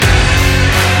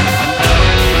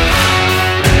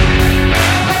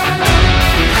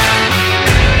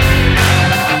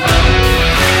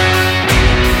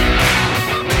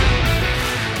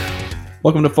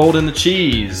Welcome to Fold in the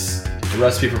Cheese, the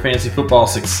recipe for fantasy football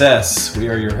success. We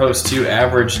are your hosts, two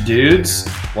average dudes.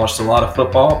 Watched a lot of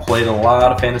football, played a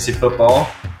lot of fantasy football,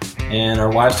 and our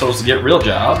wives told us to get real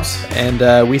jobs.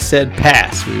 And we said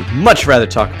pass. We'd much rather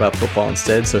talk about football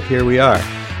instead, so here we are.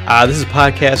 This is a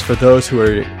podcast for those who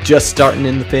are just starting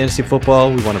in the fantasy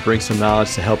football. We want to bring some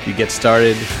knowledge to help you get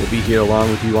started. We'll be here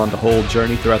along with you on the whole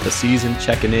journey throughout the season,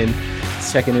 checking in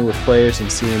with players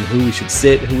and seeing who we should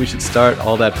sit, who we should start,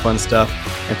 all that fun stuff.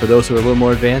 And for those who are a little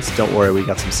more advanced, don't worry, we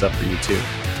got some stuff for you too.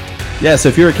 Yeah, so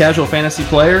if you're a casual fantasy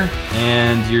player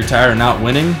and you're tired of not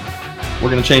winning, we're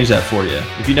going to change that for you.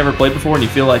 If you never played before and you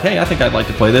feel like, hey, I think I'd like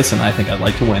to play this and I think I'd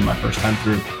like to win my first time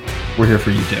through, we're here for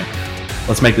you too.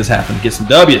 Let's make this happen. Get some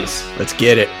W's. Let's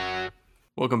get it.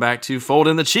 Welcome back to Fold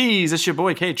in the Cheese. It's your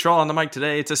boy K Troll on the mic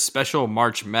today. It's a special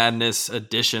March Madness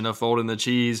edition of Fold in the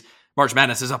Cheese. March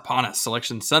Madness is upon us.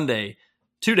 Selection Sunday,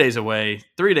 2 days away,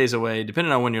 3 days away,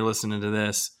 depending on when you're listening to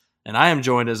this. And I am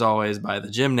joined, as always, by the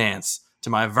Jim Nance to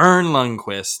my Vern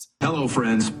Lundquist. Hello,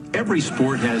 friends. Every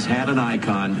sport has had an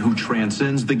icon who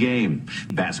transcends the game.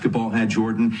 Basketball had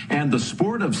Jordan, and the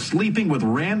sport of sleeping with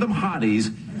random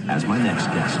hotties as my next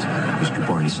guest, Mr.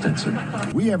 Barney Stinson.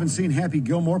 We haven't seen Happy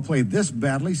Gilmore play this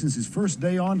badly since his first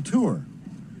day on tour.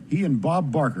 He and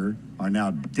Bob Barker are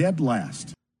now dead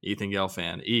last. Ethan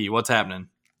Gelfand. E, what's happening?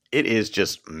 It is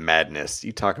just madness.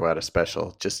 You talk about a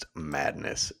special, just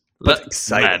madness. But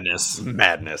exciting.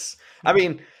 Madness. I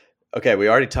mean, okay, we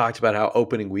already talked about how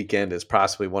opening weekend is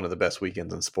possibly one of the best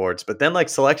weekends in sports. But then like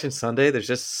Selection Sunday, there's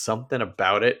just something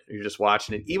about it. You're just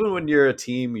watching it. Even when you're a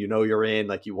team, you know you're in,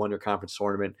 like you won your conference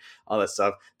tournament, all that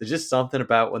stuff. There's just something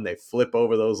about when they flip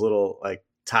over those little like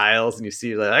tiles and you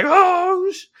see like,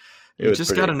 oh, you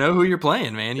just got to know who you're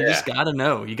playing, man. You just got to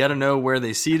know. You got to know where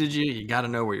they seeded you. You got to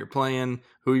know where you're playing,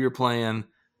 who you're playing.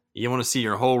 You want to see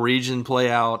your whole region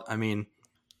play out. I mean,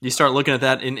 you start looking at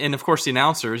that. And of course, the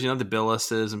announcers, the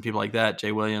Billises and people like that,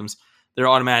 Jay Williams, they're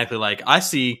automatically like, I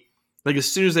see, like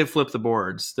as soon as they flip the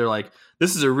boards, they're like,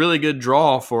 this is a really good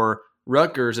draw for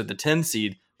Rutgers at the 10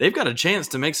 seed. They've got a chance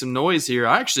to make some noise here.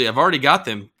 I've already got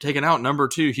them taking out number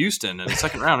 2 Houston in the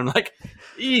second round. I'm like,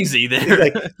 easy there.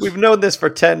 Like, we've known this for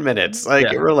 10 minutes.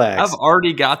 Like, relax. I've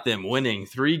already got them winning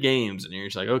 3 games. And you're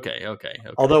just like, okay.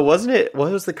 Although, what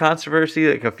was the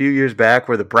controversy like a few years back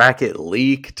where the bracket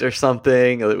leaked or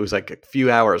something? It was like a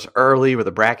few hours early where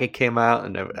the bracket came out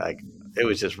and it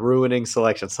was just ruining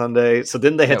Selection Sunday. So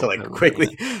then they had to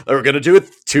quickly, they were going to do it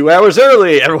 2 hours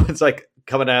early. Everyone's like,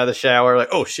 coming out of the shower, like,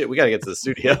 oh shit, we got to get to the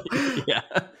studio.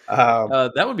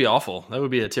 That would be awful. That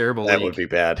would be a terrible That would be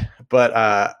bad.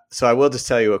 But so I will just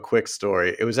tell you a quick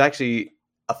story. It was actually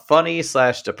a funny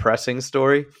 / depressing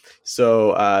story.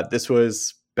 So this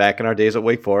was back in our days at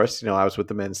Wake Forest. I was with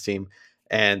the men's team.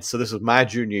 And so this was my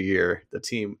junior year,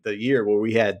 the year where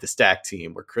we had the stack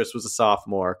team, where Chris was a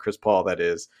sophomore, Chris Paul, that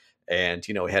is. And,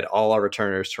 we had all our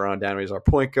returners. Teron Downey was our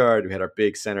point guard. We had our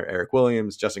big center, Eric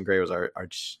Williams. Justin Gray was our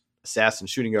assassin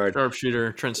shooting guard.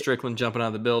 Sharpshooter, Trent Strickland jumping out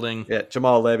of the building. Yeah,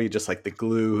 Jamal Levy, just like the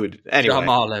glue. Anyway.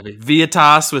 Jamal Levy.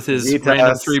 Vietas with his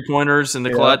random 3-pointers in the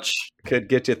clutch. Could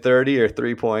get you 30 or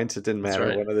 3 points. It didn't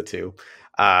matter, one of the two.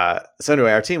 So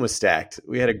anyway, our team was stacked.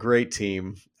 We had a great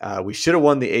team. We should have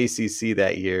won the ACC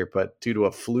that year, but due to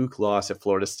a fluke loss at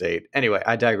Florida State. Anyway,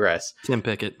 I digress. Tim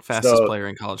Pickett, fastest player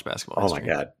in college basketball history. Oh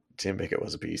my God. Tim Pickett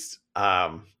was a beast.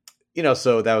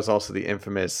 So that was also the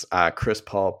infamous Chris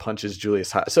Paul punches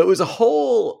Julius High. So it was a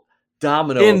whole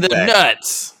domino in effect. The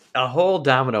nuts. A whole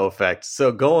domino effect.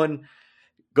 So going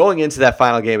into that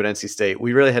final game at NC State,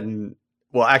 we really hadn't.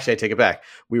 Well, actually, I take it back.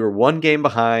 We were 1 game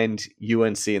behind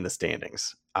UNC in the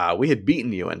standings. We had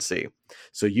beaten UNC.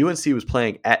 So UNC was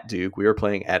playing at Duke. We were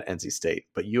playing at NC State.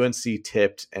 But UNC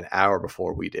tipped an hour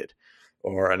before we did,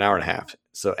 or an hour and a half.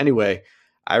 So anyway,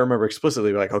 I remember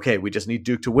explicitly like, okay, we just need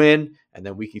Duke to win, and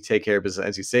then we can take care of business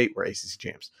at NC State. We're ACC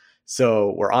champs.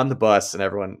 So we're on the bus, and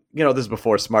everyone, this is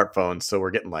before smartphones, so we're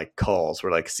getting like calls.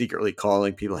 We're like secretly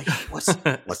calling people like, hey, what's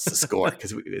the score?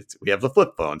 Because we have the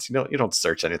flip phones. You don't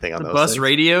search anything on those bus things.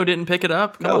 Radio didn't pick it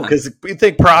up? No, because we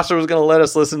think Prosser was going to let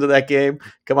us listen to that game.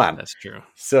 Come on. That's true.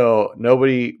 So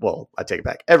I take it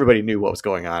back. Everybody knew what was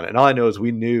going on, and all I know is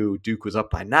we knew Duke was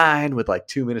up by 9 with like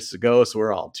 2 minutes to go, so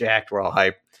we're all jacked. We're all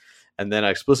hyped. And then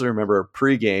I explicitly remember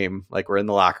pregame, like we're in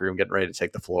the locker room getting ready to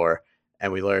take the floor,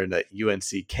 and we learned that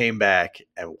UNC came back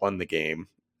and won the game,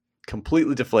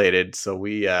 completely deflated. So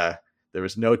there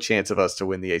was no chance of us to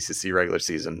win the ACC regular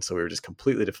season, so we were just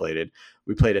completely deflated.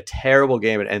 We played a terrible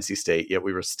game at NC State, yet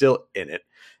we were still in it.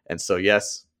 And so,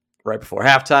 yes, right before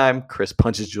halftime, Chris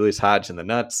punches Julius Hodge in the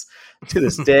nuts. To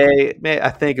this day, man, I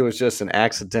think it was just an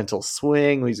accidental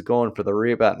swing. He's going for the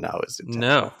rebound. No, it was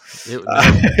intentional.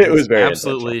 It was very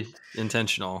absolutely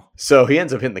intentional. So he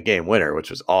ends up hitting the game winner,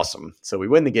 which was awesome. So we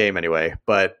win the game anyway,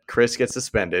 but Chris gets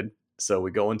suspended. So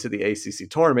we go into the ACC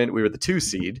tournament. We were the 2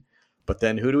 seed, but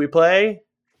then who do we play?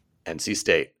 NC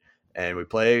State. And we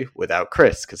play without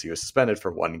Chris because he was suspended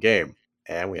for 1 game.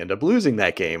 And we end up losing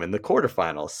that game in the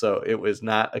quarterfinals. So it was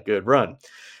not a good run.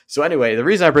 So anyway, the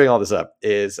reason I bring all this up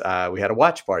is we had a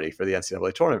watch party for the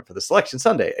NCAA tournament for the Selection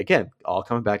Sunday. Again, all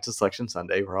coming back to Selection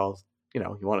Sunday. We're all, you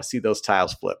want to see those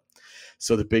tiles flip.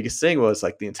 So the biggest thing was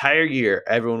like the entire year,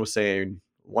 everyone was saying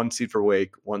 1 seed for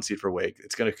Wake, 1 seed for Wake.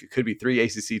 It could be 3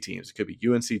 ACC teams. It could be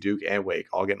UNC, Duke, and Wake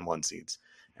all getting 1 seeds.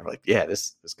 And we're like, yeah,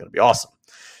 this is going to be awesome.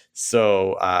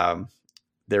 So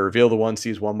they reveal the 1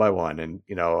 seeds one by one. And,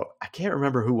 I can't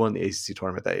remember who won the ACC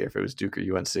tournament that year, if it was Duke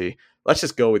or UNC. Let's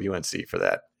just go with UNC for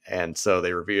that. And so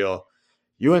they reveal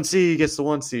UNC gets the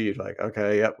 1 seed. Like,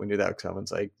 okay, yep, we knew that was coming.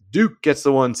 It's like Duke gets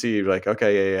the 1 seed. Like,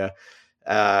 okay, yeah.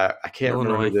 I can't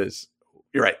remember who this.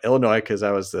 You're right, Illinois, because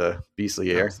that was the beastly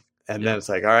year. And then it's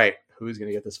like, all right, who's going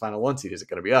to get this final 1 seed? Is it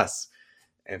going to be us?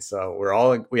 And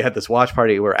so we had this watch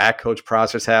party. We're at Coach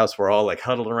Prosser's house. We're all like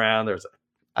huddled around. There's,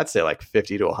 I'd say like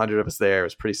 50 to 100 of us there. It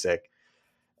was pretty sick.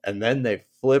 And then they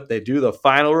do the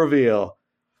final reveal.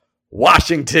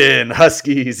 Washington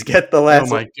Huskies get the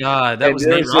last. Oh my God. That was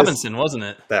Nate Robinson, wasn't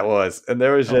it? That was. And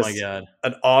there was just my God.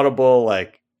 An audible,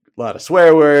 like a lot of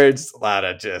swear words, a lot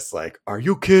of just like, are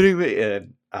you kidding me?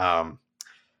 And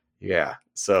yeah.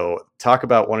 So talk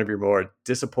about one of your more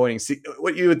disappointing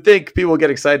what you would think people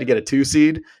get excited to get a 2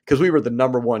 seed because we were the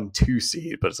number 1 2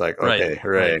 seed, but it's like, okay, right,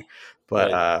 hooray. Right.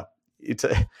 But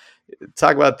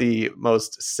talk about the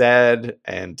most sad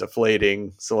and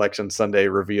deflating Selection Sunday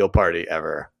reveal party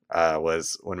ever.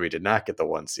 Was when we did not get the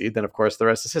 1 seed. Then, of course, the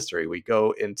rest is history. We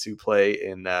go into play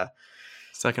in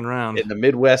second round in the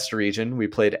Midwest region. We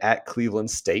played at Cleveland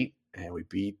State, and we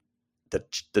beat the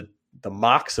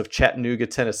Mocs of Chattanooga,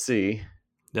 Tennessee.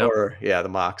 Yep. The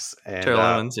Mocs. And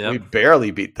Lemons, we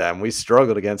barely beat them. We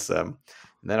struggled against them.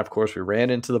 And then, of course, we ran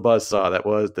into the buzzsaw that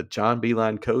was the John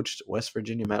Beilein coached West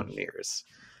Virginia Mountaineers.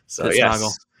 So,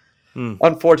 yes,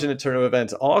 unfortunate turn of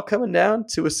events, all coming down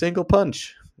to a single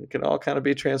punch. It can all kind of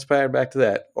be transpired back to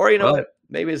that. Or, what?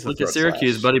 Maybe it's look at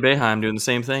Syracuse, Buddy Boeheim doing the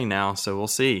same thing now. So we'll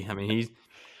see. I mean, he's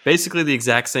basically the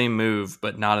exact same move,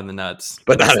 but not in the nuts.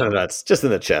 But not in the nuts, just in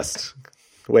the chest.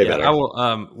 Way better. I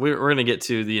will. We're going to get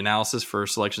to the analysis for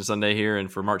Selection Sunday here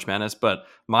and for March Madness. But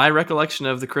my recollection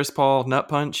of the Chris Paul nut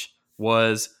punch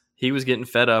was he was getting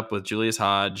fed up with Julius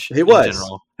Hodge. He was. In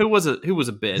general. Who was a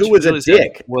bitch. Who was Julius a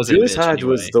dick. Julius Hodge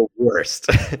anyway. Was the worst.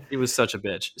 He was such a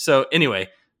bitch. So anyway,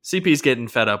 CP's getting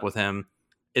fed up with him.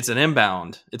 It's an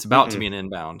inbound. It's about to be an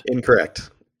inbound.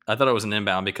 Incorrect. I thought it was an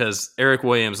inbound because Eric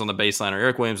Williams on the baseline, or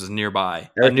Eric Williams was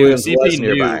nearby. Eric Williams was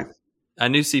nearby. I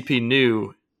knew CP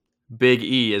knew Big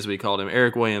E, as we called him,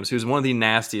 Eric Williams, who's one of the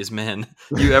nastiest men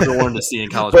you ever wanted to see in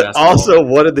college basketball. Also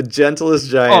one of the gentlest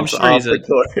giants off the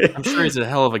court. I'm sure he's a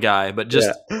hell of a guy, but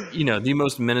just, the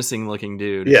most menacing looking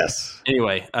dude. Yes.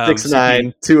 Anyway.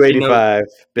 6'9", 285,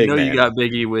 big man. You got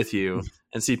Big E with you.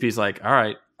 And CP's like, all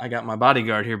right, I got my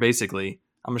bodyguard here, basically.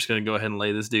 I'm just going to go ahead and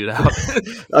lay this dude out.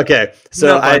 Okay,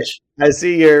 so I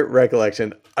see your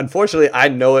recollection. Unfortunately, I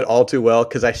know it all too well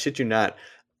because I shit you not.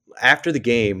 After the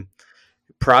game,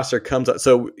 Prosser comes up.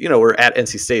 So, we're at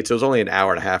NC State, so it was only an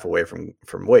hour and a half away from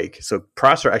Wake. So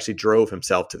Prosser actually drove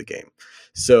himself to the game.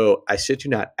 So I shit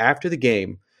you not. After the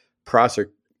game,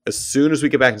 Prosser, as soon as we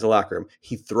get back into the locker room,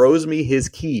 he throws me his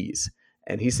keys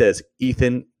and he says,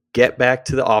 Ethan, get back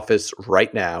to the office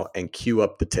right now and cue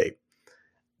up the tape.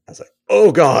 I was like,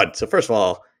 oh, God. So first of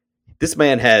all, this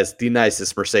man has the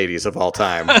nicest Mercedes of all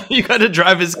time. You got to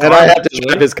drive his car. And I have to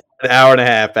drive his car an hour and a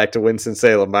half back to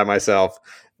Winston-Salem by myself.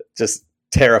 Just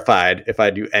terrified if I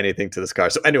do anything to this car.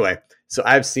 So anyway,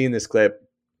 I've seen this clip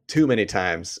too many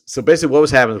times. So basically what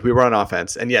was happening is we were on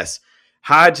offense. And yes,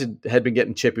 Hodge had been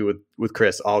getting chippy with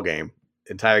Chris all game,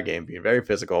 entire game, being very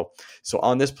physical. So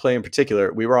on this play in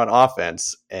particular, we were on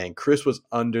offense and Chris was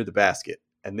under the basket.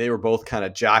 And they were both kind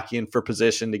of jockeying for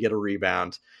position to get a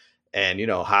rebound. And,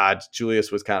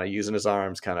 Julius was kind of using his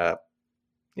arms, kind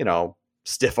of,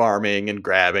 stiff arming and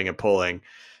grabbing and pulling.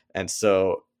 And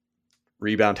so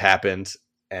rebound happened.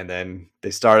 And then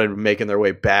they started making their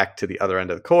way back to the other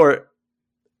end of the court.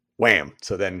 Wham.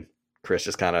 So then Chris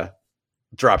just kind of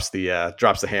drops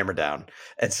the hammer down.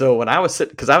 And so when I was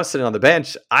sitting on the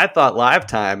bench, I thought live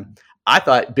time, I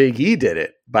thought Big E did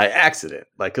it by accident,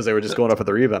 like because they were just going up at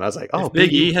the rebound. I was like, "Oh, if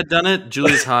Big E had done it,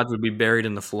 Julius Hodge would be buried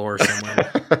in the floor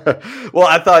somewhere." Well,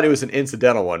 I thought it was an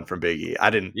incidental one from Big E. I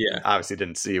obviously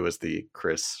didn't see it was the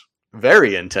Chris.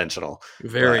 Very intentional.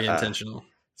 Very intentional.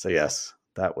 So yes,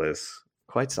 that was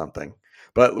quite something.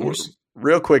 But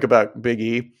real quick about Big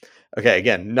E. Okay,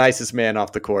 again, nicest man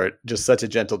off the court, just such a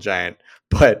gentle giant.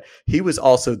 But he was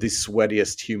also the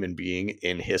sweatiest human being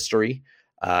in history.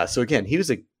 So again, he was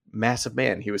a massive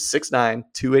man. He was 6'9",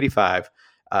 285.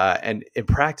 And in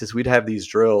practice, we'd have these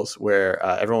drills where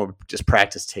everyone would just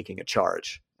practice taking a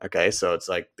charge. Okay, so it's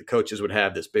like the coaches would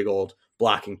have this big old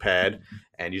blocking pad,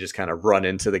 and you just kind of run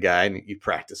into the guy, and you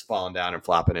practice falling down and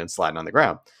flopping and sliding on the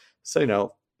ground. So,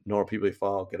 normal people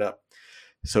fall, get up.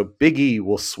 So Big E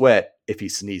will sweat if he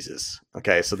sneezes.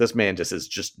 Okay, so this man just is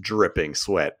dripping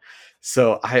sweat.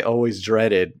 So I always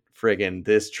dreaded friggin'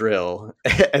 this drill.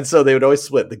 And so they would always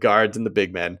split the guards and the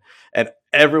big men. And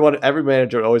every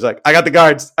manager would always like, I got the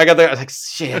guards. I was like,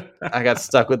 shit, I got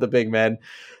stuck with the big men.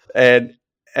 And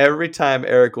every time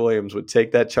Eric Williams would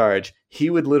take that charge, he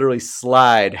would literally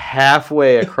slide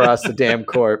halfway across the damn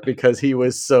court because he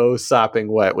was so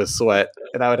sopping wet with sweat.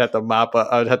 And I would have to mop up.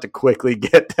 I would have to quickly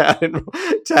get down and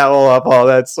towel up all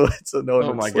that sweat so no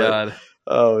one would slip. God.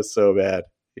 Oh, it was so bad.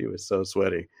 He was so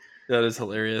sweaty. That is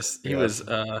hilarious. He was,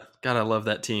 God, I love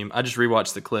that team. I just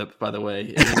rewatched the clip, by the way.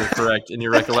 And you're correct in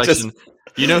your recollection.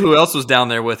 You know who else was down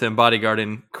there with him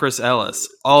bodyguarding? Chris Ellis.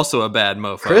 Also a bad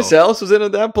mofo. Chris Ellis was in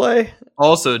that play?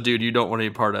 Also, dude, you don't want to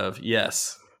be part of.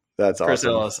 Yes. That's awesome. Chris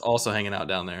Ellis also hanging out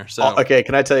down there. So okay,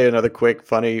 can I tell you another quick,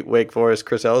 funny Wake Forest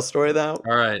Chris Ellis story, though?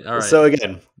 All right. So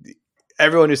again,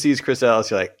 everyone who sees Chris Ellis,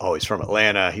 you're like, oh, he's from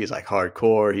Atlanta. He's like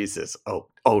hardcore. He's this,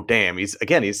 oh, damn. He's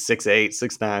 6'8",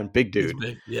 6'9", big dude.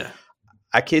 Big. Yeah.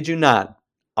 I kid you not.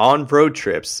 On road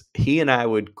trips, he and I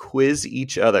would quiz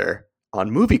each other on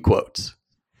movie quotes.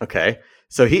 Okay.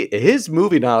 So his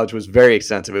movie knowledge was very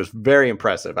extensive. It was very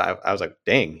impressive. I was like,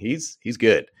 dang, he's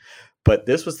good. But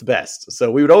this was the best.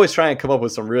 So we would always try and come up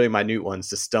with some really minute ones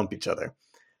to stump each other.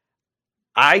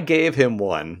 I gave him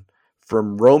one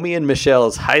from Romy and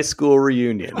Michelle's high school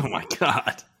reunion. Oh my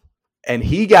God. And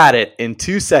he got it in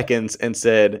 2 seconds and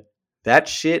said, that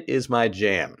shit is my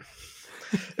jam.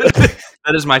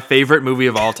 That is my favorite movie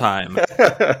of all time.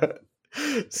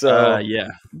 So yeah,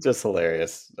 just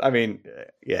hilarious. I mean,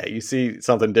 yeah, you see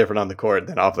something different on the court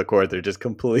than off the court. They're just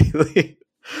completely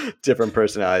different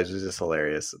personalities. It's just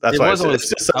hilarious. That's why it's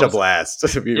just such a blast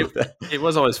to be with that. It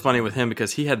was always funny with him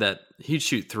because he'd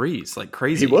shoot threes like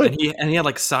crazy. He would. And he had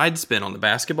like side spin on the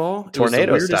basketball.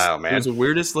 Tornado style, man. It was the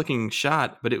weirdest looking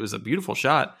shot, but it was a beautiful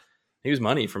shot. He was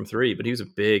money from three, but he was a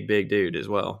big dude as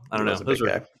well. I don't know.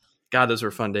 Those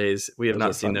were fun days. We have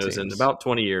not seen those in about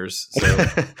 20 years.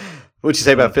 So. Would you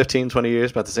say about 15, 20 years?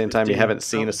 About the same time you haven't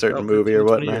seen a certain movie or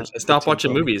whatnot? I stopped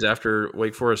watching movies after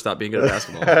Wake Forest stopped being good at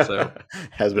basketball. So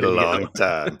has been a long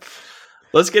time.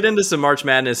 Let's get into some March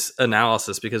Madness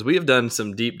analysis because we have done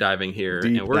some deep diving here.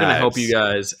 And we're going to help you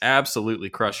guys absolutely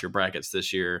crush your brackets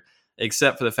this year,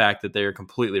 except for the fact that they are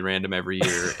completely random every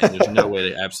year and there's no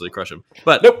way to absolutely crush them.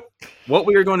 But what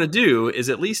we are going to do is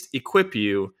at least equip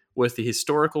you with the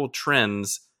historical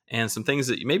trends and some things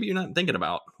that maybe you're not thinking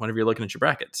about whenever you're looking at your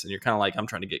brackets. And you're kind of like, I'm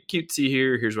trying to get cutesy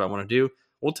here. Here's what I want to do.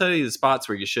 We'll tell you the spots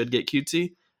where you should get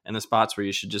cutesy and the spots where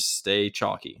you should just stay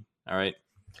chalky. All right.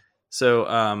 So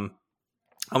I'm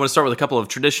going to start with a couple of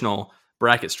traditional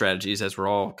bracket strategies as we're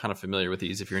all kind of familiar with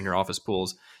these. If you're in your office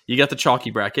pools, you got the chalky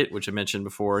bracket, which I mentioned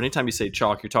before. Anytime you say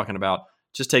chalk, you're talking about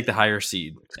just take the higher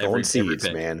seed. Going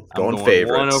seeds, man. Going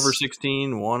favorites.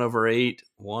 1/16, 1/8,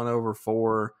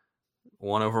 1/4,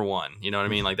 1/1. You know what I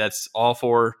mean? Like that's all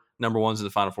four number ones in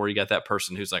the Final Four. You got that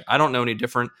person who's like, I don't know any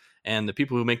different. And the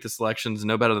people who make the selections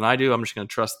know better than I do. I'm just going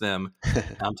to trust them.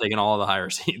 I'm taking all of the higher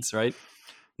seeds, right?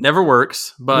 Never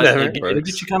works, but it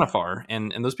gets you kind of far.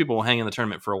 And those people will hang in the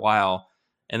tournament for a while.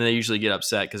 And then they usually get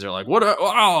upset because they're like, "What?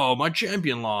 Oh, my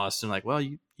champion lost!" And like, well,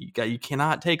 you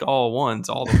cannot take all ones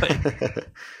all the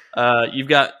way. You've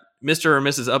got Mr. or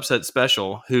Mrs. Upset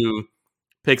Special who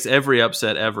picks every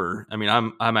upset ever. I mean,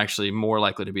 I'm actually more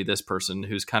likely to be this person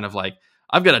who's kind of like,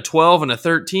 I've got a 12 and a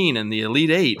 13 in the Elite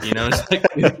Eight. You know, it's like,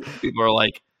 people are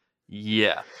like,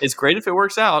 yeah, it's great if it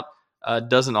works out.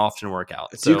 Doesn't often work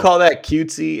out. Do you call that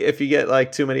cutesy if you get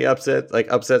like too many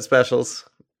upset specials?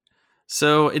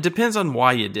 So it depends on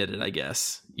why you did it, I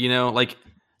guess. You know, like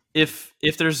if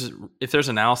there's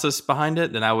analysis behind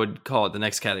it, then I would call it the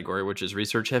next category, which is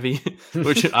research heavy,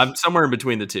 which I'm somewhere in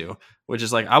between the two, which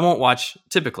is like I won't watch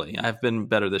typically. I've been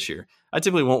better this year. I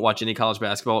typically won't watch any college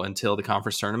basketball until the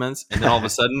conference tournaments, and then all of a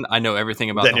sudden I know everything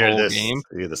about the whole game,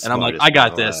 and I'm like, I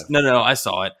got this. No, I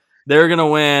saw it. they're going to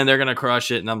win. They're going to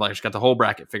crush it. And I'm like, I just got the whole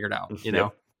bracket figured out, you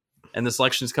know? And the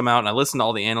selections come out and I listen to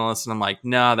all the analysts and I'm like,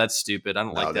 no, that's stupid. I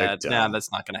don't like that. Nah,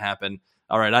 that's not going to happen.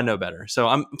 All right. I know better. So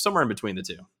I'm somewhere in between the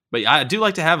two, but I do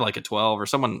like to have like a 12 or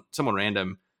someone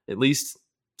random, at least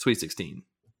Sweet 16.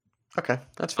 Okay.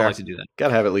 That's fair. I like to do that. Got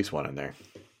to have at least one in there.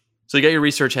 So you got your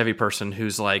research heavy person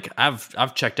who's like,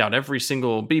 I've checked out every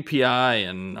single BPI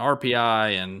and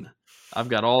RPI and I've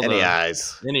got all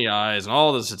NEIs and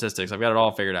all the statistics. I've got it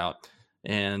all figured out.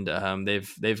 And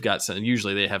they've got some,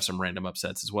 usually they have some random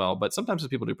upsets as well, but sometimes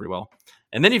people do pretty well.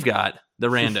 And then you've got the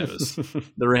randos,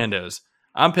 the randos.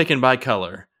 I'm picking by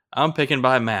color. I'm picking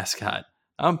by mascot.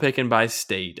 I'm picking by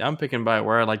state. I'm picking by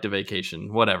where I like to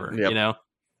vacation, whatever, you know?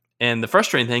 And the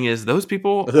frustrating thing is those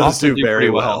people do very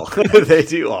well. They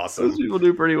do awesome. Those people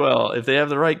do pretty well. If they have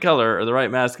the right color or the right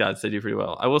mascots, they do pretty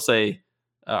well. I will say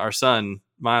our son,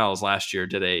 Miles, last year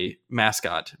did a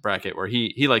mascot bracket where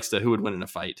he likes to who would win in a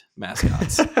fight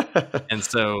mascots. And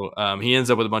so he ends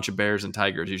up with a bunch of bears and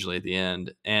tigers usually at the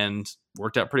end, and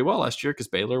worked out pretty well last year because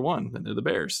Baylor won and they're the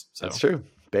Bears. So that's true.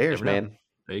 Bears, man.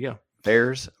 There you go.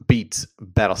 Bears beats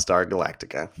Battlestar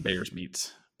Galactica. Bears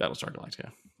beats Battlestar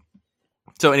Galactica.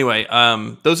 So anyway,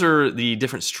 those are the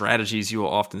different strategies you will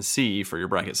often see for your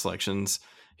bracket selections.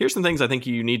 Here's some things I think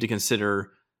you need to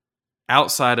consider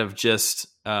outside of just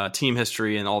team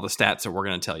history and all the stats that we're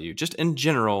going to tell you. Just in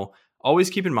general, always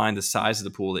keep in mind the size of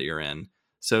the pool that you're in.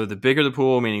 So the bigger the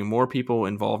pool, meaning more people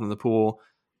involved in the pool,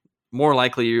 more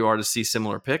likely you are to see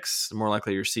similar picks, the more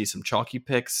likely you see some chalky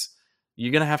picks.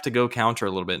 You're going to have to go counter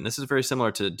a little bit. And this is very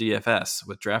similar to DFS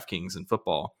with DraftKings and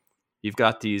football. You've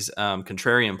got these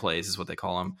contrarian plays is what they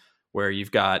call them, where you've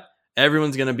got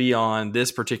everyone's going to be on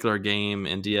this particular game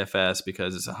in DFS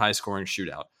because it's a high scoring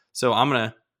shootout. So I'm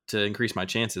going to increase my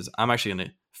chances, I'm actually going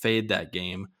to fade that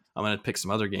game. I'm going to pick some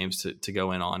other games to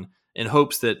go in on in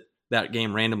hopes that that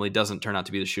game randomly doesn't turn out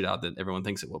to be the shootout that everyone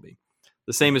thinks it will be.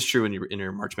 The same is true in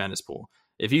your March Madness pool.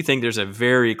 If you think there's a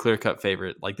very clear-cut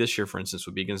favorite, like this year, for instance,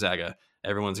 would be Gonzaga,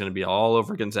 everyone's going to be all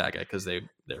over Gonzaga because they're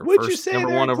first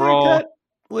number one overall.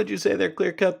 Would you say they're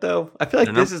clear cut though? I feel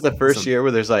like this is the first year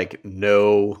where there's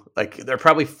there are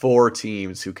probably 4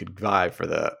 teams who could vie for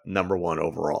the number one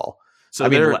overall. So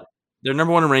they're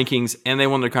number one in rankings and they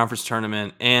won their conference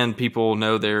tournament and people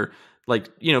know they're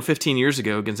 15 years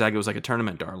ago, Gonzaga was like a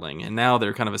tournament darling and now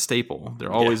they're kind of a staple.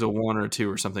 They're always a 1 or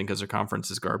 2 or something because their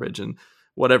conference is garbage and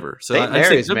whatever. So I'd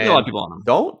say there'll be a lot of people on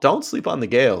them. Don't sleep on the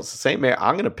Gales. St. Mary,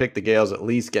 I'm going to pick the Gales at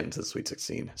least get into the Sweet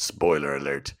 16. Spoiler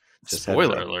alert.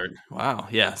 Spoiler alert. Wow.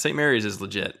 Yeah. St. Mary's is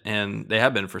legit. And they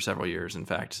have been for several years, in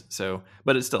fact. So,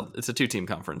 but it's a 2-team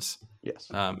conference. Yes.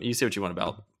 You say what you want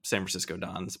about San Francisco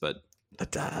Dons, but the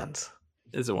Dons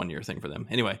is a 1-year thing for them.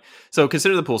 Anyway, so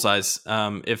consider the pool size.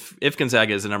 If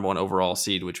Gonzaga is the number one overall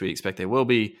seed, which we expect they will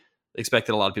be, expect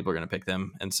that a lot of people are going to pick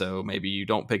them. And so maybe you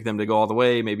don't pick them to go all the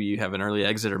way. Maybe you have an early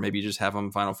exit, or maybe you just have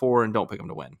them Final Four and don't pick them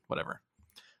to win, whatever.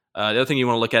 The other thing you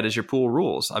want to look at is your pool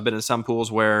rules. I've been in some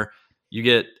pools where you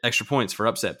get extra points for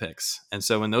upset picks. And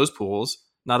so in those pools,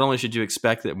 not only should you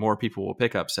expect that more people will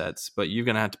pick upsets, but you're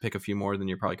going to have to pick a few more than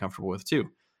you're probably comfortable with too,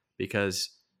 because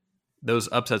those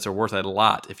upsets are worth it a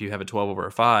lot. If you have a 12 over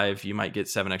a 5, you might get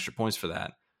 7 extra points for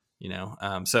that,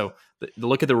 So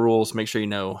look at the rules, make sure you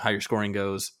know how your scoring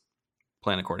goes,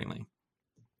 plan accordingly.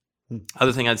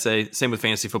 Other thing I'd say, same with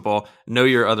fantasy football, know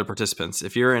your other participants.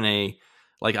 If you're in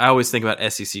I always think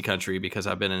about SEC country because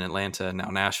I've been in Atlanta and now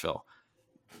Nashville.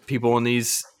 People in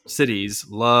these cities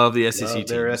love the SEC teams.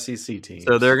 Their SEC teams.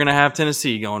 So they're going to have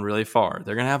Tennessee going really far.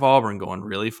 They're going to have Auburn going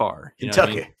really far.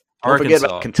 Kentucky. Don't Arkansas, forget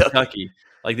about Kentucky.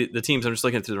 Like the teams, I'm just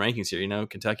looking through the rankings here,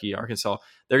 Kentucky, Arkansas.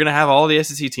 They're going to have all the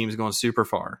SEC teams going super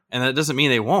far. And that doesn't mean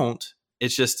they won't.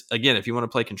 It's just, again, if you want to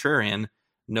play contrarian,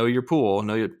 know your pool,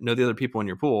 know the other people in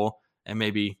your pool, and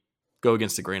maybe go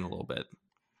against the grain a little bit.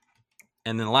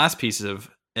 And then the last piece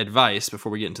of advice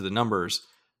before we get into the numbers,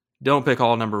 don't pick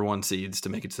all number 1 seeds to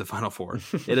make it to the Final Four.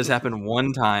 It has happened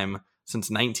one time since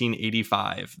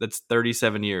 1985. That's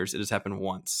 37 years. It has happened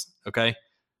once. Okay?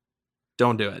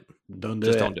 Don't do it. Don't do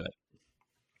it.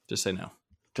 Just say no.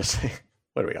 Just say,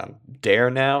 what are we on? Dare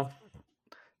now?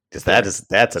 That's a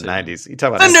 90s. You talk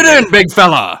about send it in, big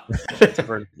fella. It's a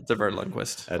Vern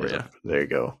Lundquist. There you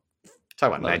go. Talk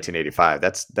about 1985.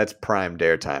 That's prime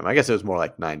Dare time. I guess it was more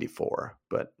like 94,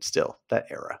 but still, that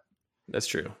era. That's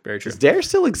true. Very true. Does Dare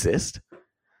still exist?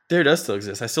 Dare does still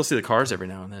exist. I still see the cars every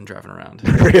now and then driving around.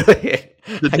 Really?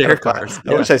 The Dare cars.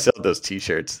 I wish I sold those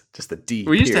T-shirts. Just the D.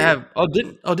 We used to have.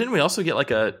 Didn't we also get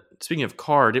like a? Speaking of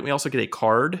car, didn't we also get a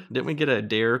card? Didn't we get a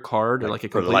Dare card or like a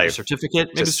complete certificate?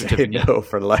 Maybe just certificate. Say no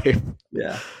for life.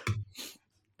 Yeah.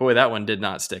 Boy, that one did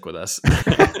not stick with us.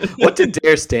 What did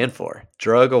DARE stand for?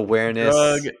 Drug awareness.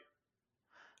 Drug.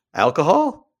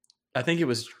 Alcohol? I think it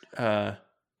was Stat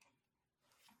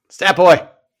boy.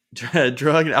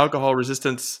 drug and alcohol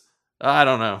resistance. I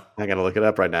don't know. I got to look it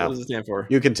up right now. What does it stand for?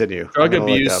 You continue. Drug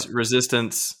abuse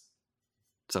resistance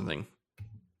something.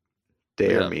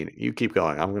 DARE meaning. You keep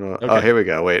going. I'm going to. Okay. Oh, here we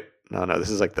go. Wait. No. This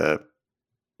is like the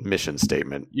mission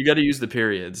statement. You got to use the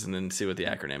periods and then see what the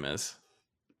acronym is.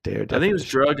 DARE. I think it was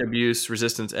drug abuse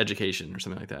resistance education or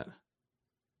something like that.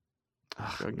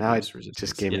 Now it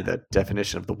just gave me the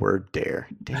definition of the word DARE.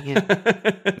 Dang it.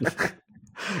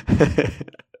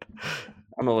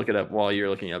 I'm gonna look it up while you're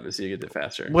looking up and see you get it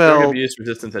faster. Well, drug abuse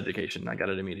resistance education. I got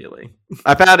it immediately.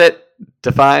 I found it.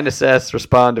 Define, assess,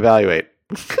 respond, evaluate.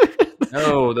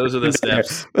 Oh, those are the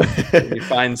steps. You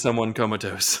find someone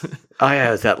comatose. Oh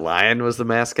yeah, that lion was the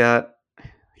mascot.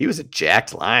 He was a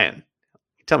jacked lion.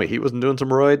 You tell me he wasn't doing some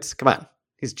roids? Come on,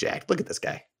 he's jacked. Look at this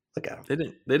guy. Look at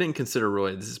him. They didn't consider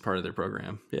roids as part of their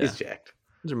program. Yeah, he's jacked.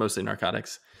 These are mostly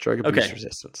narcotics. Drug abuse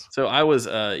resistance. So I was,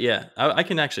 I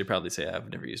can actually proudly say I've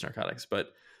never used narcotics,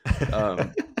 but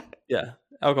yeah,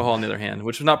 alcohol on the other hand,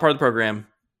 which was not part of the program.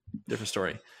 Different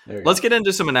story. Let's get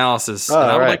into some analysis. Oh,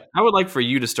 and I would like for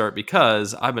you to start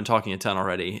because I've been talking a ton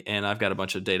already, and I've got a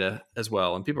bunch of data as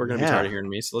well, and people are going to be tired of hearing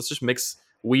me. So let's just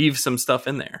weave some stuff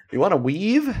in there. You want to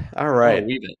weave? All right,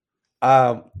 weave it.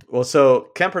 Well, so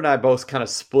Kemper and I both kind of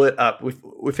split up.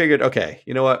 We figured, okay,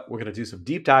 you know what? We're going to do some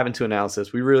deep dive into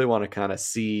analysis. We really want to kind of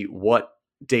see what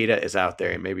data is out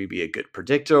there and maybe be a good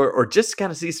predictor or just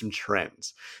kind of see some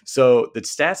trends. So the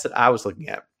stats that I was looking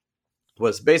at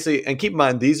was basically, and keep in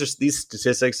mind, these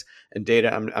statistics and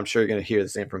data, I'm sure you're going to hear the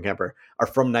same from Kemper, are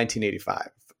from 1985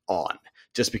 on,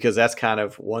 just because that's kind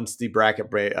of once the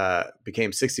bracket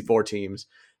became 64 teams.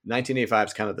 1985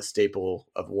 is kind of the staple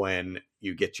of when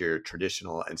you get your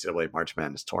traditional NCAA March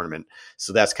Madness tournament.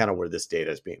 So that's kind of where this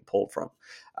data is being pulled from.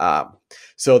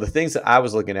 So the things that I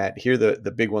was looking at here,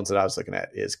 the big ones that I was looking at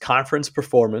is conference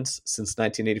performance since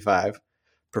 1985,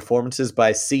 performances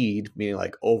by seed, meaning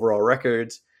like overall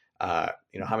records, how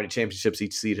many championships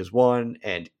each seed has won,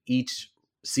 and each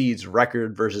seed's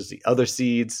record versus the other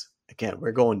seeds. Again,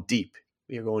 we're going deep.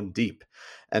 We are going deep.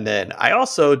 And then I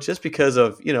also, just because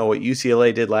of, what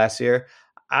UCLA did last year,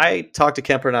 I talked to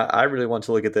Kemper and I really want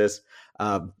to look at this,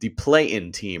 the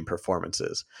play-in team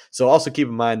performances. So also keep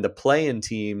in mind the play-in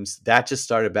teams, that just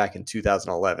started back in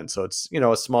 2011. So it's,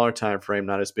 a smaller time frame,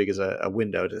 not as big as a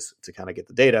window to kind of get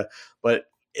the data, but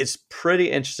it's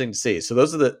pretty interesting to see. So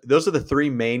those are the three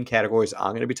main categories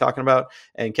I'm going to be talking about,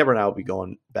 and Kemper and I will be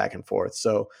going back and forth.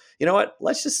 So you know what?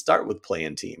 Let's just start with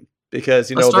play-in team. Because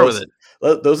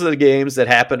those are the games that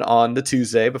happen on the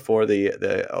Tuesday before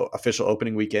the official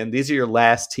opening weekend. These are your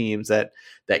last teams that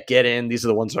get in. These are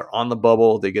the ones that are on the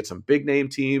bubble. They get some big name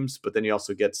teams, but then you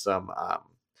also get some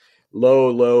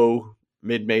low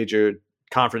mid-major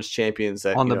conference champions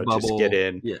that just get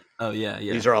in. Yeah. Oh yeah.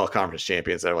 These are all conference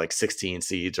champions that are like 16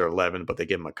 seeds or 11, but they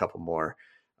give them a couple more.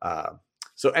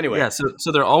 So anyway, yeah.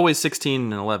 So they're always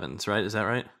 16 and 11s, right? Is that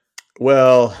right?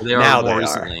 Well, they are now more they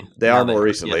recently. are. They are more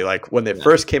recently. Yeah. Like when they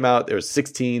first came out, there was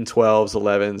 16, 12s,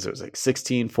 11s. There was like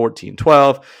 16, 14,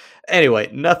 12. Anyway,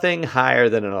 nothing higher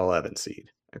than an 11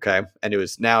 seed. Okay. And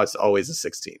it's always a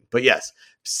 16. But yes,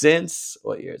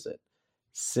 what year is it?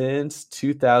 Since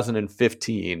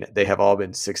 2015, they have all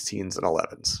been 16s and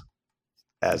 11s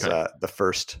as the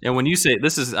first. And when you say,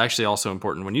 this is actually also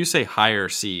important, when you say higher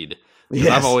seed,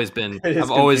 yes, I've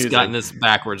always gotten this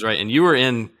backwards, right? And you were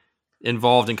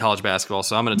involved in college basketball,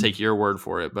 so I'm going to take your word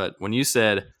for it. But when you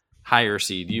said higher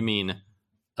seed, you mean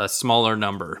a smaller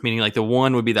number, meaning like the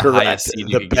one would be the highest seed,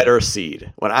 the better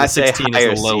seed. When I say 16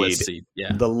 higher is the lowest seed,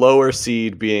 yeah, the lower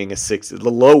seed being the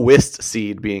lowest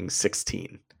seed being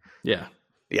 16. Yeah.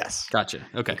 Yes. Gotcha.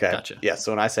 Okay. Gotcha. Yeah.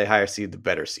 So when I say higher seed, the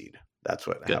better seed. That's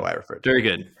how I refer to it. Very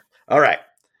good. All right.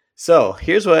 So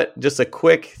here's just a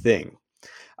quick thing.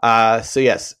 So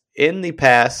yes, in the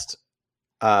past,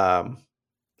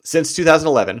 since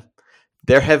 2011,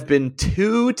 there have been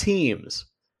 2 teams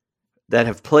that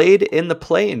have played in the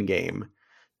play-in game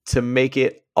to make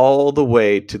it all the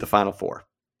way to the Final Four.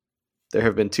 There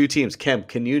have been 2 teams. Kem,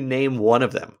 can you name one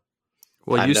of them?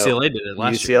 Well, UCLA did it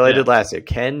last year. UCLA did last year.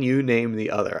 Can you name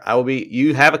the other?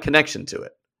 You have a connection to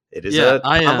it. It is a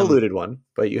convoluted one,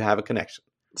 but you have a connection.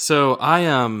 So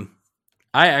I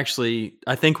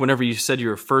think whenever you said you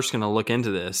were first going to look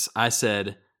into this, I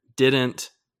said,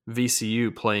 didn't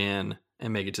VCU play in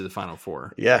and make it to the Final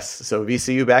Four? Yes. So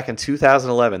VCU back in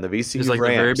 2011, the VCU it was like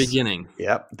Rams, the very beginning.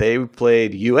 Yep. They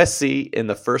played USC in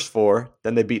the first 4.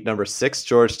 Then they beat number 6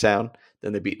 Georgetown.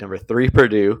 Then they beat number 3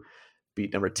 Purdue,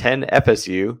 beat number 10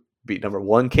 FSU, beat number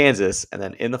 1 Kansas, and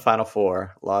then in the Final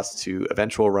Four lost to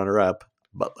eventual runner-up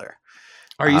Butler.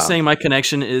 Are you saying my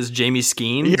connection is Jamie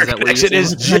Skeen? Your connection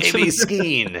is Jamie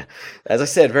Skeen. As I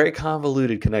said, very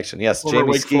convoluted connection. Yes, Former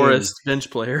Jamie Wake Skeen, Forest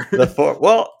bench player.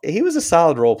 Well, he was a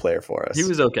solid role player for us. He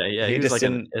was okay. Yeah, he was just like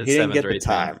didn't. a He didn't get the 7th or 8th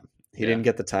time. man. He didn't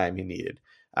get the time he needed,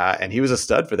 and he was a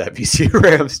stud for that VCU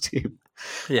Rams team.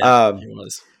 Yeah, he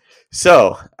was.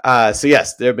 So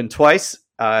yes, there have been twice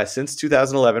since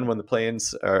 2011 when the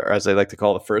play-ins, or as I like to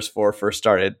call the first four, first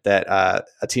started, that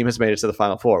a team has made it to the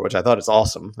Final Four, which I thought is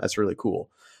awesome. That's really cool.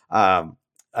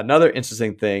 Another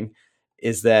interesting thing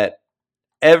is that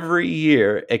every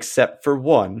year except for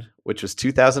one, which was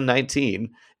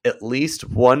 2019, at least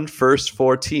one first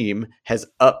four team has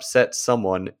upset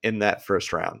someone in that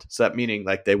first round. So that meaning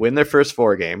like they win their first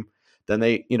 4 game, then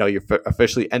they, you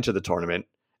officially enter the tournament,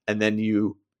 and then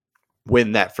you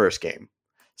win that first game.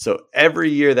 So every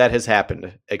year that has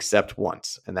happened except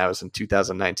once, and that was in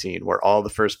 2019, where all the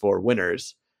first 4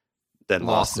 winners then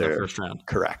lost in their the first round.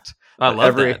 Correct. I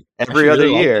love that. Every other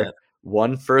year,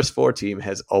 one first 4 team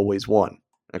has always won.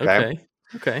 Okay.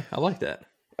 I like that.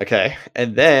 Okay.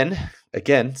 And then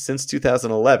again, since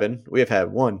 2011, we have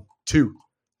had 1, 2,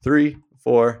 3,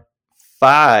 4,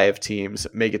 5 teams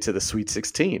make it to the Sweet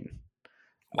 16.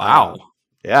 Wow.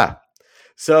 Yeah.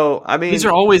 So I mean, these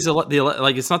are always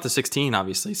like it's not the 16,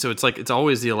 obviously. So it's like it's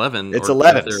always the 11. It's or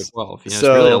 11. There 12. So it's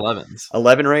really 11s.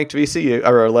 11 ranked VCU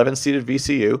or 11 seeded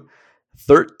VCU,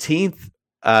 13th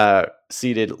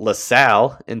seeded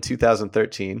LaSalle in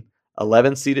 2013,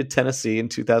 11 seeded Tennessee in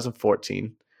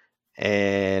 2014,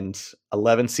 and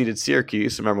 11 seeded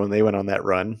Syracuse. Remember when they went on that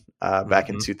run back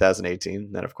in 2018?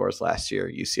 And then, of course, last year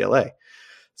UCLA.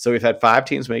 So we've had 5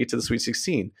 teams make it to the Sweet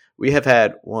 16. We have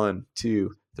had 1,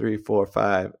 2, 3, 4,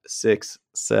 5, 6,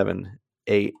 7,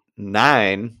 8,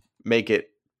 9 make it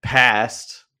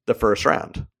past the first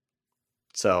round.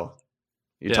 So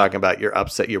you're talking about you're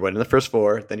upset. You're winning the first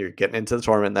 4, then you're getting into the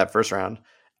tournament in that first round,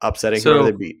 upsetting whoever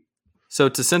they beat. So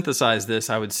to synthesize this,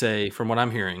 I would say, from what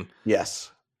I'm hearing,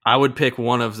 yes, I would pick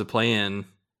one of the play-in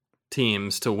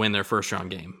teams to win their first round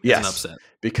game. Yes, an upset.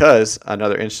 Because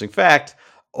another interesting fact: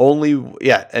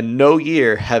 and no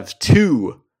year have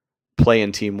 2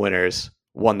 play-in team winners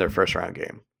won their first round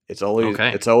game. It's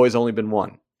always only been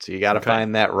 1. So you got to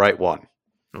find that right one.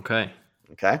 Okay.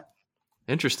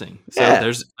 Interesting.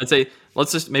 So I'd say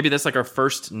maybe that's like our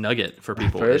first nugget for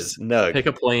people. Pick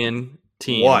a play-in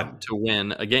team to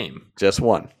win a game. Just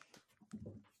one.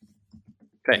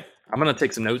 Okay. I'm going to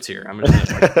take some notes here. I'm going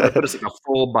to put us like a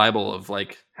full Bible of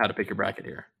like how to pick your bracket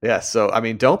here. Yeah. So, I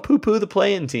mean, don't poo-poo the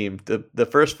play-in team, the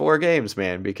first 4 games,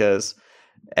 man, because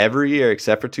every year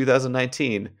except for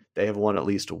 2019, they have won at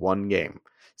least 1 game.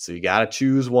 So you got to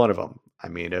choose one of them. I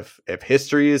mean, if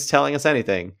history is telling us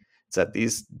anything, it's that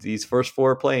these first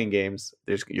 4 playing games,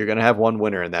 you're going to have one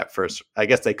winner in that first. I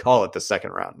guess they call it the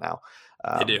second round now.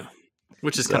 They do,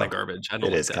 which is kind of garbage. I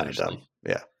don't. It is kind of dumb.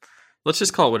 Yeah. Let's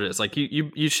just call it what it is. Like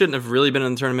you shouldn't have really been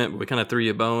in the tournament, but we kind of threw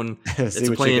you a bone. It's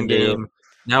a play-in game.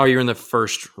 Now you're in the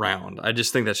first round. I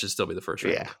just think that should still be the first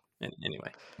round. Yeah.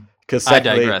 Anyway. Because I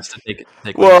digress. To take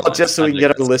just so we can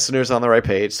get our listeners on the right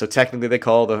page. So technically, they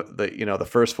call the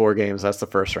first 4 games. That's the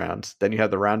first round. Then you have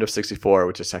the round of 64,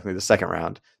 which is technically the second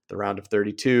round. The round of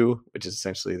 32, which is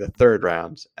essentially the third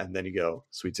round, and then you go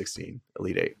Sweet 16,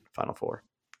 Elite 8, Final 4,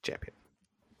 champion.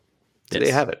 So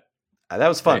they have it. That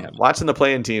was fun. Watching the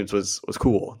play-in teams was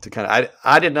cool. To kind of,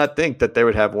 I did not think that they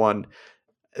would have one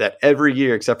that every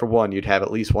year except for one you'd have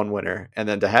at least one winner, and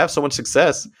then to have so much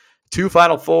success. 2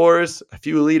 Final Fours, a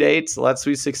few Elite 8s, a lot of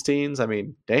Sweet 16s. I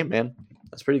mean, damn, man.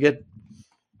 That's pretty good.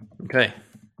 Okay.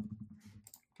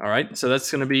 All right. So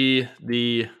that's going to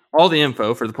be all the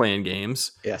info for the play-in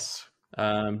games. Yes.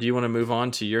 Do you want to move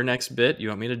on to your next bit? You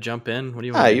want me to jump in? What do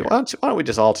you want to do? Why don't we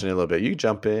just alternate a little bit? You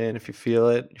jump in if you feel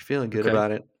it. You're feeling good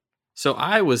about it. So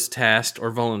I was tasked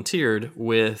or volunteered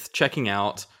with checking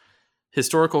out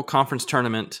historical conference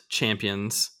tournament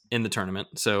champions in the tournament.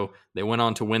 So they went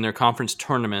on to win their conference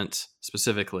tournament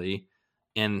specifically.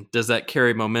 And does that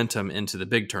carry momentum into the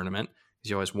big tournament? Because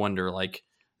you always wonder, like,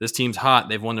 this team's hot.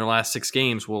 They've won their last 6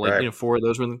 games. Well, 4 of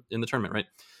those were in the tournament, right?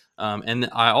 And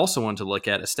I also wanted to look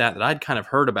at a stat that I'd kind of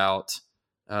heard about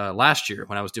last year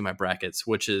when I was doing my brackets,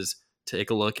 which is take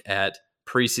a look at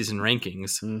preseason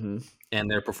rankings and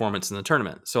their performance in the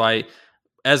tournament. So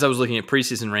as I was looking at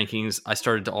preseason rankings, I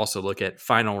started to also look at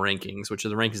final rankings, which are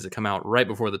the rankings that come out right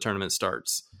before the tournament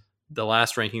starts. The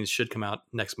last rankings should come out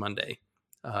next Monday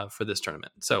for this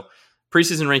tournament. So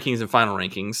preseason rankings and final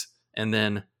rankings, and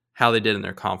then how they did in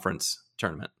their conference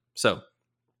tournament. So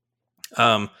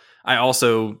I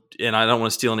also, and I don't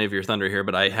want to steal any of your thunder here,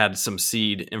 but I had some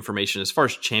seed information as far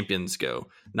as champions go,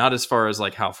 not as far as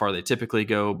like how far they typically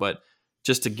go, but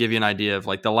just to give you an idea of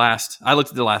like I looked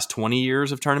at the last 20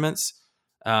 years of tournaments.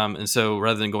 And so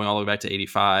rather than going all the way back to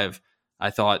 85, I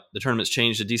thought the tournaments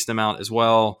changed a decent amount as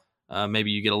well.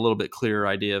 Maybe you get a little bit clearer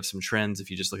idea of some trends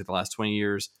if you just look at the last 20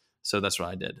 years. So that's what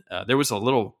I did. There was a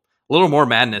little more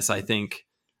madness, I think.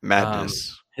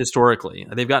 Historically,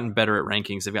 they've gotten better at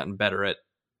rankings. They've gotten better at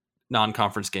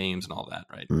non-conference games and all that,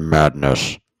 right?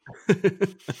 Madness.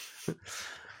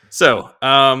 So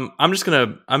I'm just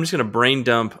gonna brain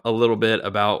dump a little bit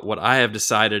about what I have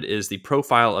decided is the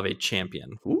profile of a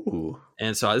champion. Ooh.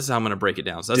 And so this is how I'm going to break it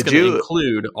down. So that's going to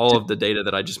include all of the data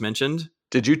that I just mentioned.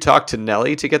 Did you talk to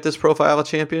Nelly to get this profile of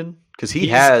champion? Because he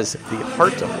has the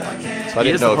heart of one. So I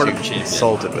didn't know if you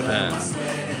consulted with him.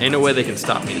 Ain't no way they can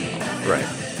stop me now. Right.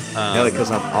 Nelly, because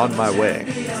I'm on my way.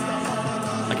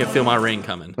 I can feel my ring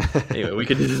coming. Anyway, we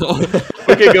could do this all.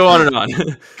 We could go on and on.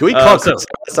 Can we call Chris?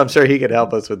 I'm sure he could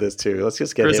help us with this too. Let's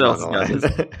just get him on the line.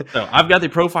 So I've got the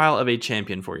profile of a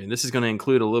champion for you. This is going to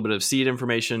include a little bit of seed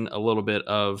information, a little bit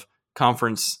of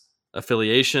conference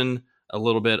affiliation, a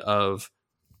little bit of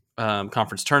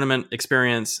conference tournament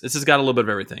experience. This has got a little bit of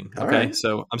everything. Okay. Right.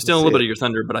 So I'm stealing a little bit of your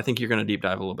thunder, but I think you're going to deep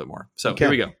dive a little bit more. So Here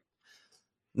we go.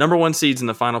 Number one seeds in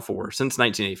the Final Four since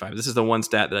 1985. This is the one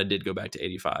stat that I did go back to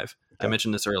 85. Okay. I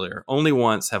mentioned this earlier. Only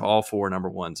once have all four number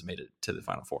ones made it to the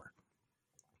Final Four.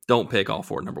 Don't pick all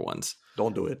four number ones.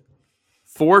 Don't do it.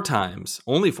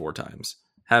 Only four times,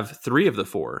 have three of the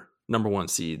four number one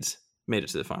seeds made it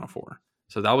to the Final Four.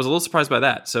 So I was a little surprised by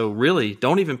that. So really,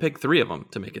 don't even pick three of them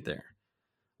to make it there.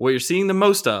 What you're seeing the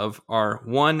most of are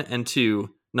 1 and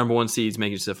 2 number one seeds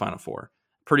making it to the Final Four.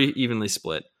 Pretty evenly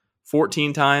split.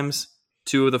 14 times,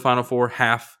 2 of the Final Four,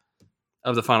 half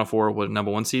of the Final Four were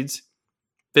number one seeds.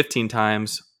 15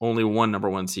 times, only 1 number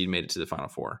one seed made it to the Final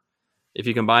Four. If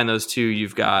you combine those two,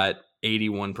 you've got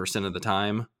 81% of the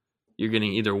time. You're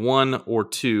getting either 1 or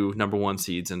 2 number one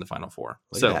seeds in the Final Four.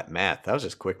 Look at that math. That was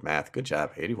just quick math. Good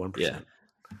job. 81%. Yeah.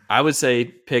 I would say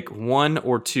pick 1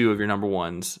 or 2 of your number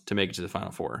ones to make it to the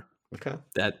Final Four. Okay.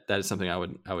 That is something I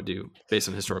would do based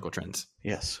on historical trends.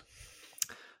 Yes.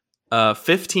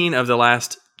 15 of the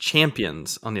last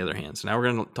champions, on the other hand. So now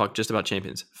we're going to talk just about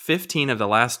champions. 15 of the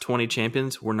last 20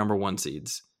 champions were number one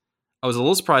seeds. I was a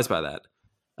little surprised by that,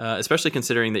 especially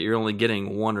considering that you're only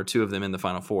getting 1 or 2 of them in the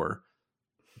Final Four.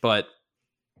 But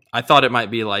I thought it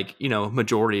might be like,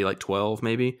 majority, like 12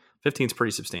 maybe. 15 is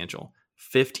pretty substantial.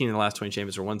 15 of the last 20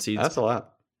 champions were 1 seeds. That's a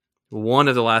lot. 1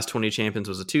 of the last 20 champions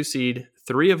was a 2 seed.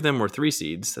 3 of them were 3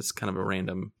 seeds. That's kind of a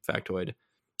random factoid.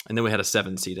 And then we had a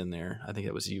 7 seed in there. I think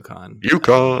that was UConn.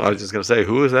 UConn. I was just going to say,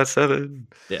 who is that 7?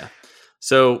 Yeah.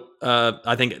 So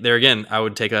I think there again, I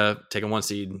would take a 1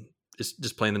 seed.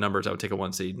 Just playing the numbers, I would take a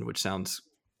 1 seed, which sounds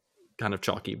kind of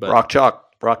chalky. But Rock chalk.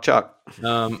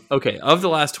 Okay. Of the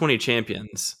last 20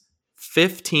 champions,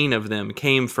 15 of them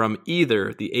came from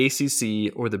either the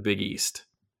ACC or the Big East.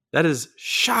 That is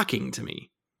shocking to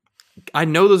me. I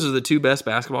know those are the 2 best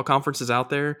basketball conferences out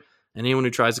there, and anyone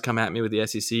who tries to come at me with the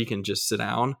SEC can just sit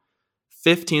down.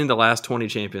 15 of the last 20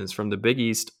 champions from the Big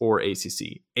East or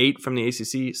ACC. 8 from the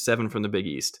ACC, 7 from the Big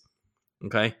East.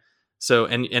 Okay? So,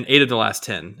 and 8 of the last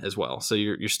 10 as well. So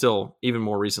you're still, even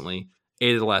more recently,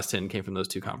 8 of the last 10 came from those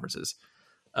 2 conferences.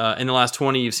 In the last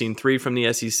 20, you've seen 3 from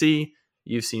the SEC.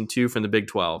 You've seen 2 from the Big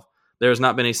 12. There has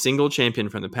not been a single champion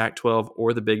from the Pac-12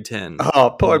 or the Big 10 in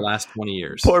the last 20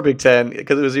 years. Poor Big 10,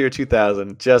 because it was the year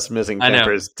 2000. Just missing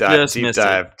Temper's deep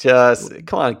dive.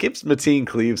 Come on, give Mateen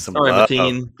Cleave some love.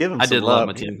 Mateen. Give him I some did love.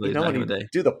 love Mateen Cleave back in the day.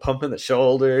 Do the pump in the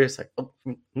shoulders, like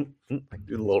do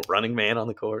the little running man on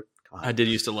the court. I did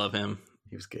used to love him.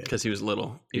 He was good because he was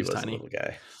little. He was tiny. A little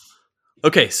guy.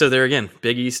 Okay, so there again,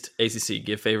 Big East, ACC.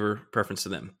 Give preference to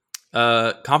them.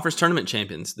 Conference tournament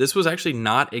champions. This was actually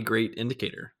not a great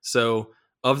indicator. So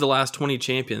of the last 20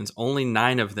 champions, only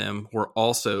 9 of them were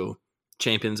also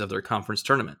champions of their conference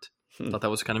tournament. I thought that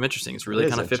was kind of interesting. It's really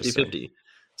kind of 50-50.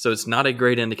 So it's not a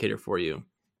great indicator for you.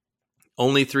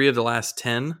 Only 3 of the last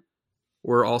 10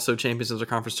 were also champions of their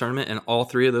conference tournament, and all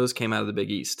 3 of those came out of the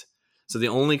Big East. So the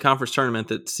only conference tournament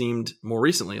that seemed, more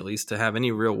recently at least, to have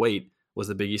any real weight was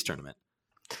the Big East tournament.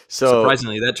 So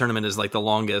surprisingly, that tournament is like the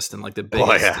longest and like the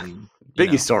biggest. Oh, yeah. And,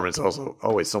 Big East tournament's also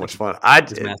always so much fun.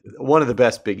 One of the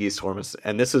best Big East tournaments,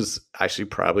 and this is actually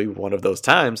probably one of those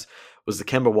times, was the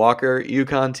Kemba Walker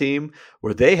UConn team,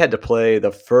 where they had to play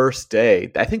the first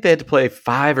day. I think they had to play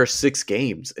 5 or 6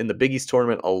 games in the Big East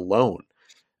tournament alone,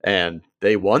 and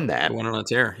they won that. They won on a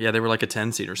tear. Yeah, they were like a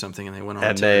 10 seed or something, and they went on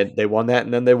a tear. And they won that,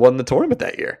 and then they won the tournament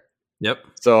that year. Yep.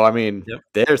 So, I mean,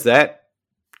 There's that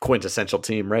quintessential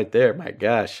team right there. My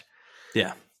gosh.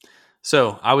 Yeah.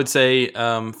 So I would say,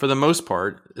 for the most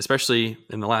part, especially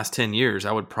in the last 10 years,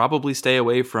 I would probably stay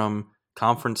away from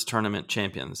conference tournament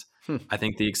champions. I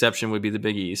think the exception would be the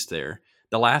Big East there.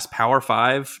 The last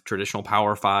traditional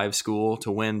Power Five school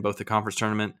to win both the conference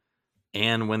tournament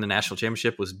and win the national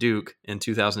championship was Duke in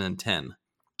 2010.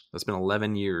 That's been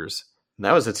 11 years. And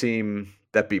that was a team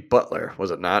that beat Butler,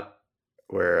 was it not?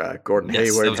 Where Gordon Yes,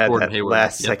 Hayward had Gordon that Hayward.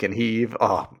 last second heave.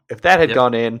 Oh, if that had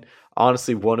gone in,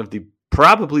 honestly,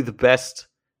 probably the best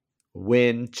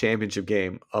win championship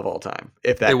game of all time.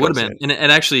 If that it would have goes been, in.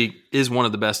 and it actually is one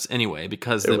of the best anyway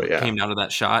because It it would, yeah. came down to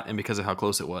that shot and because of how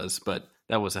close it was. But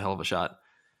that was a hell of a shot.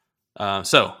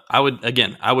 So I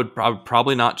would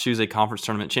probably not choose a conference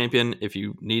tournament champion if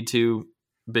you need to.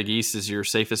 Big East is your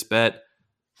safest bet,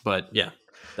 but yeah,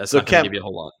 that's not going to give you a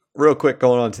whole lot. Real quick,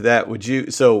 going on to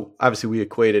that, so obviously we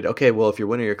equated, okay, well, if you're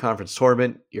winning your conference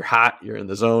tournament, you're hot, you're in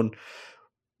the zone.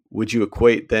 Would you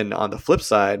equate then on the flip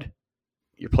side,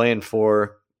 you're playing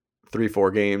for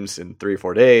 3-4 games in 3 or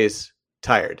 4 days,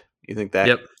 tired? You think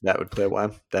that that would play why?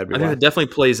 That'd be I think it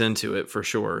definitely plays into it for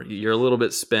sure. You're a little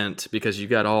bit spent because you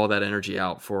got all that energy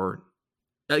out for.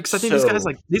 Because I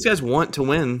think these guys want to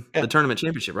win the tournament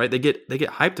championship, right? They get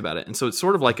hyped about it, and so it's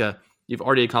sort of like you've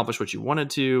already accomplished what you wanted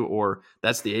to, or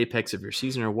that's the apex of your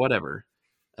season, or whatever.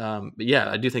 But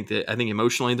yeah, I think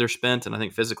emotionally they're spent, and I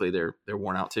think physically they're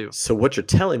worn out too. So what you're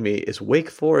telling me is Wake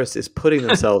Forest is putting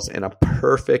themselves in a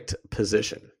perfect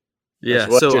position. Yeah.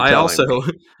 So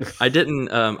I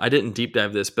didn't deep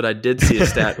dive this, but I did see a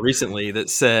stat recently that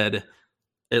said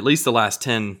at least the last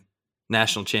 10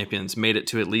 national champions made it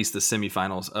to at least the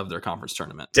semifinals of their conference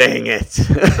tournament. Dang it!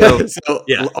 So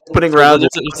yeah, opening round.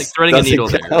 It's like threading a needle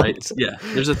there, right? Yeah,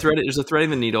 there's a threading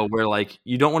the needle where like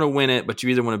you don't want to win it, but you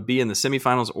either want to be in the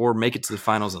semifinals or make it to the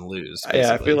finals and lose. Basically.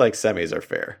 Yeah, I feel like semis are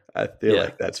fair. I feel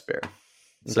like that's fair.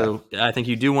 So I think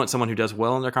you do want someone who does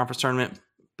well in their conference tournament,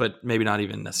 but maybe not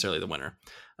even necessarily the winner.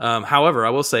 However, I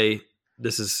will say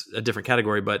this is a different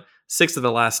category, but 6 of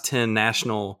the last 10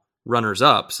 national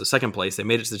runners-up, so second place, they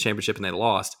made it to the championship and they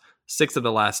lost. 6 of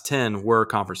the last 10 were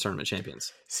conference tournament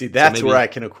champions. See, that's where I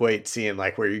can equate seeing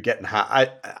like where you're getting hot.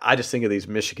 I just think of these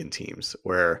Michigan teams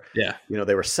where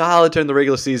they were solid during the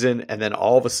regular season, and then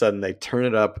all of a sudden they turn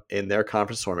it up in their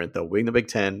conference tournament. They'll win the Big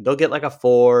Ten. They'll get like a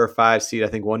 4 or 5 seed. I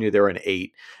think one year they were an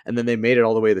 8, and then they made it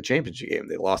all the way to the championship game.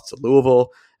 They lost to Louisville,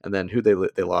 and then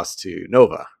they lost to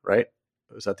Nova, right?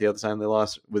 Was that the other time they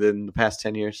lost within the past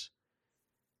 10 years?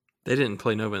 They didn't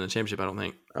play Nova in the championship, I don't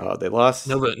think. Oh, they lost?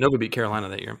 Nova beat Carolina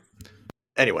that year.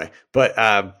 Anyway, but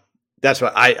that's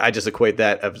what I just equate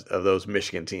that of those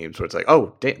Michigan teams where it's like,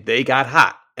 oh, they got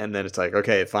hot. And then it's like,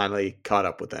 okay, it finally caught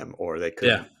up with them, or they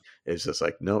couldn't. Yeah. It's just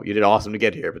like, no, you did awesome to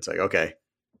get here. But it's like, okay.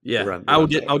 Yeah, I'll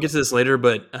get to this later,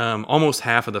 but almost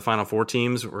half of the Final Four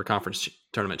teams were conference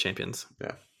tournament champions.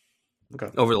 Yeah. Okay.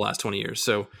 Over the last 20 years.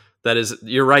 So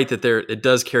you're right that it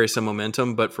does carry some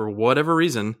momentum, but for whatever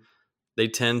reason, they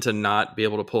tend to not be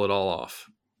able to pull it all off.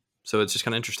 So it's just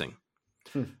kind of interesting.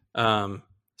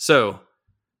 So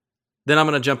then I'm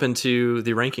going to jump into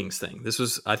the rankings thing. This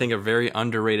was, I think, a very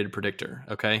underrated predictor.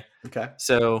 Okay.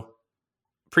 So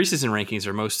preseason rankings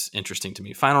are most interesting to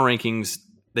me. Final rankings,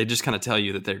 they just kind of tell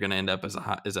you that they're going to end up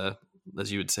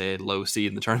as you would say, a low seed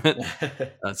in the tournament.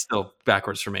 That's still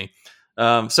backwards for me.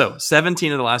 So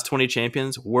 17 of the last 20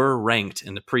 champions were ranked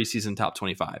in the preseason top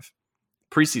 25.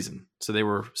 Preseason. So they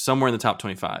were somewhere in the top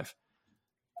 25.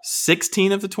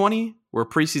 16 of the 20 were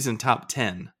preseason top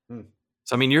 10.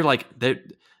 So, I mean, you're like,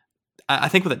 I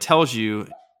think what that tells you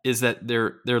is that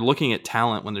they're looking at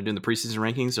talent when they're doing the preseason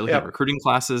rankings. They're looking at recruiting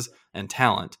classes and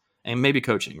talent and maybe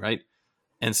coaching, right?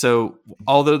 And so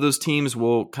although those teams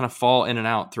will kind of fall in and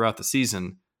out throughout the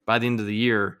season, by the end of the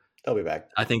year, they'll be back.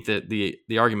 I think that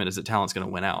the argument is that talent's going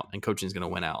to win out and coaching is going to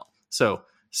win out. So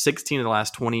 16 of the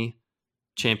last 20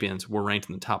 champions were ranked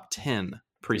in the top 10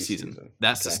 preseason.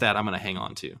 That's the stat I'm going to hang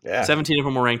on to. 17 of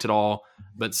them were ranked at all,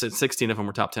 but since 16 of them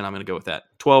were top 10, I'm going to go with that.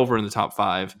 12 were in the top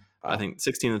 5. Wow. I think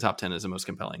 16 in the top 10 is the most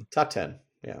compelling. Top 10,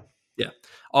 yeah.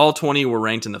 All 20 were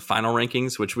ranked in the final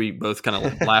rankings, which we both kind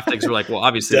of laughed because we're like, well,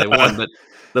 obviously they won, but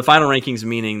the final rankings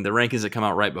meaning the rankings that come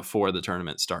out right before the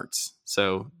tournament starts.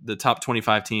 So the top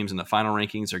 25 teams in the final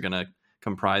rankings are going to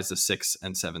comprise the 6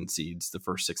 and 7 seeds, the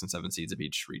first 6 and 7 seeds of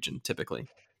each region, typically.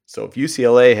 So if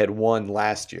UCLA had won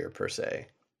last year, per se,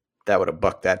 that would have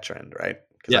bucked that trend, right?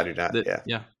 Because I do not. They would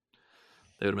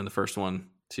have been the first one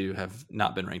to have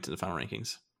not been ranked in the final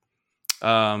rankings.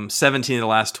 17 of the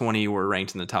last 20 were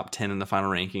ranked in the top 10 in the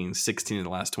final rankings. 16 of the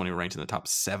last 20 were ranked in the top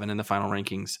 7 in the final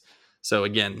rankings. So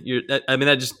again,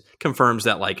 that just confirms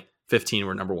that like 15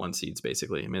 were number 1 seeds,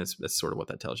 basically. I mean, that's sort of what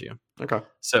that tells you. Okay.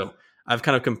 So I've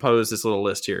kind of composed this little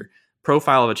list here.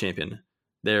 profile of a champion.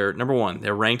 They're number 1,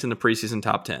 they're ranked in the preseason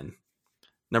top 10.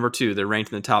 Number 2, they're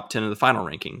ranked in the top 10 of the final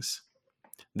rankings.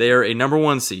 They are a number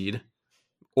 1 seed,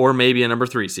 or maybe a number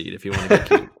 3 seed if you want to get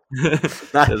cute.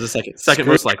 There's a second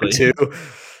most likely.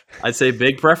 I'd say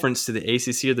big preference to the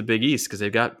ACC or the Big East because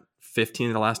they've got 15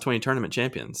 of the last 20 tournament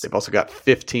champions. They've also got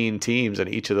 15 teams in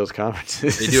each of those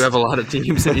conferences. They do have a lot of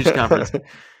teams in each conference.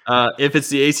 If it's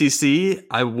the ACC,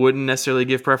 I wouldn't necessarily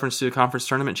give preference to a conference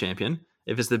tournament champion.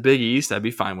 If it's the Big East, I'd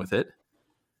be fine with it.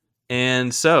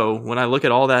 And so when I look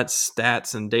at all that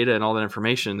stats and data and all that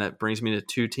information, that brings me to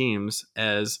 2 teams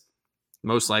as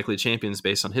most likely champions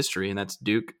based on history, and that's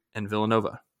Duke and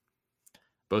Villanova.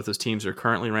 Both those teams are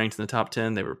currently ranked in the top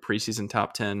 10. They were preseason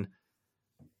top 10.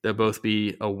 They'll both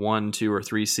be a 1, 2, or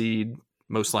 3 seed,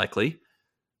 most likely.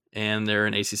 And they're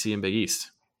in ACC and Big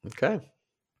East. Okay.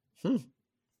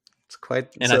 It's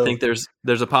quite... And I think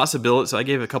there's a possibility. So I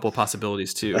gave a couple of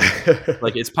possibilities too.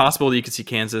 Like it's possible that you could see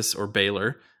Kansas or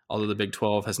Baylor, although the Big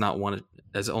 12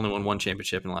 has only won 1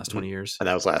 championship in the last 20 years. And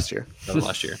that was last year.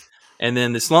 And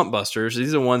then the slump busters,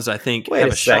 these are ones I think Wait have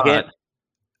a second. shot.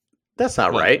 That's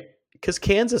not right. Because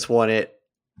Kansas won it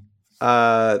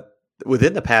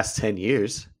within the past 10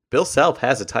 years. Bill Self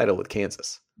has a title with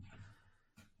Kansas.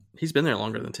 He's been there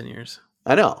longer than 10 years.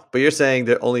 I know, but you're saying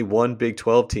that only one Big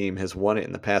 12 team has won it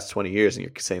in the past 20 years, and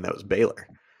you're saying that was Baylor.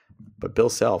 But Bill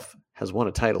Self has won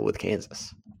a title with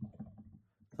Kansas.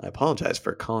 I apologize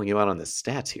for calling you out on the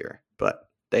stats here, but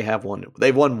they have won.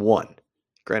 They've won 1.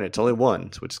 Granted, it's only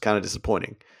 1, which is kind of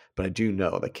disappointing, but I do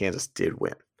know that Kansas did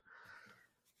win.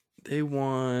 They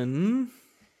won.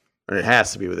 And it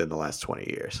has to be within the last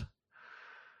 20 years.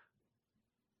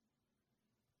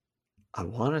 I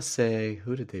want to say,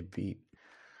 who did they beat?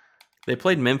 They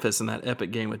played Memphis in that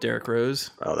epic game with Derrick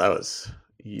Rose. Oh, that was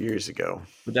years ago.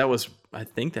 But I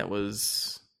think it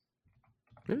was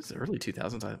the early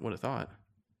 2000s, I would have thought.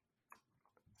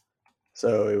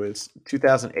 So it was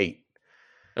 2008.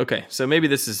 Okay, so maybe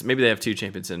they have 2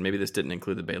 champions in. Maybe this didn't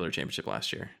include the Baylor championship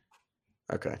last year.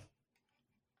 Okay.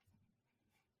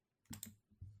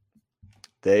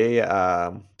 They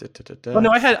Oh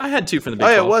no, I had 2 from the Big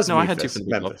 12. Oh, it was no, Memphis, I had 2 from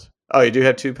the Big 12. Oh, you do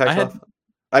have 2 Pac-12?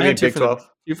 I mean Big 12.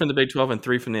 2 from the Big 12 and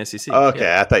 3 from the SEC. Oh, okay,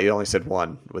 yeah. I thought you only said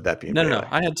 1. Would that be? No.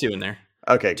 I had 2 in there.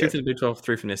 Okay, 2 good. from the Big 12,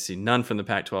 3 from the SEC, none from the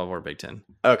Pac-12 or Big 10.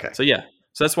 Okay. So yeah,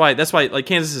 so that's why like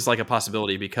Kansas is like a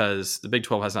possibility because the Big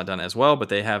 12 has not done as well, but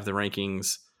they have the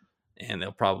rankings, and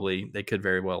they could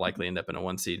very well likely end up in a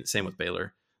 1 seed. Same with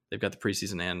Baylor. They've got the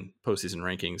preseason and postseason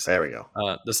rankings. There we go.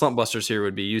 The slump busters here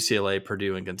would be UCLA,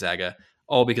 Purdue, and Gonzaga,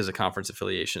 all because of conference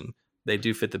affiliation. They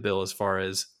do fit the bill as far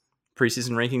as preseason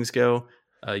rankings go.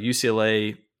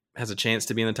 UCLA has a chance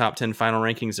to be in the top 10 final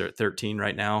rankings. They're at 13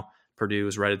 right now. Purdue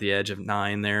is right at the edge of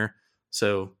 9 there.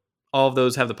 So all of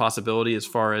those have the possibility as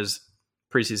far as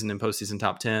preseason and postseason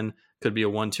top 10. Could be a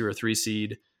 1, 2, or 3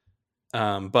 seed.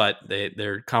 But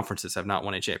their conferences have not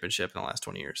won a championship in the last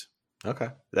 20 years. Okay.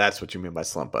 That's what you mean by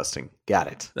slump busting. Got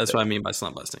it. That's what I mean by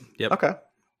slump busting. Yep. Okay.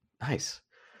 Nice.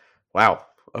 Wow.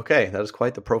 Okay. That was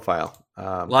quite the profile.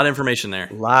 A lot of information there.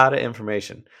 A lot of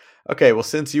information. Okay. Well,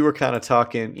 since you were kind of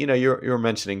talking, you were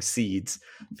mentioning seeds,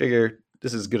 figure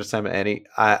this is as good a time as any.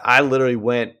 I literally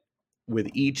went with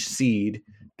each seed,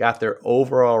 got their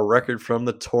overall record from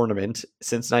the tournament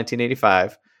since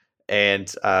 1985,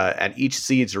 and each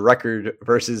seed's record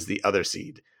versus the other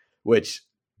seed, which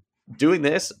doing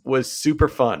this was super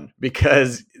fun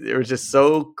because it was just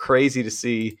so crazy to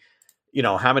see,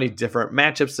 how many different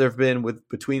matchups there have been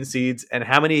between seeds and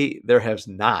how many there has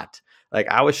not. Like,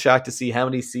 I was shocked to see how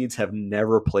many seeds have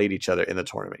never played each other in the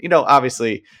tournament.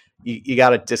 Obviously you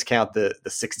got to discount the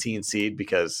 16 seed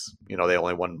because, they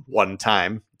only won 1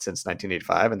 time since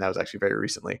 1985. And that was actually very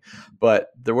recently, but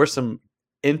there were some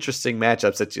interesting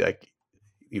matchups that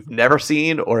you've never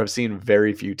seen or have seen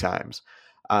very few times.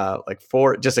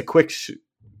 For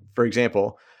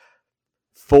example,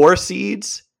 4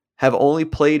 seeds have only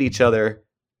played each other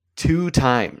 2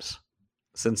 times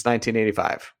since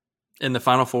 1985. In the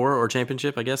Final Four or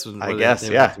championship, I guess.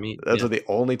 Yeah. Those are the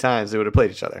only times they would have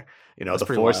played each other. The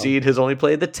 4 seed has only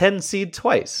played the 10 seed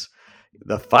twice.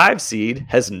 The 5 seed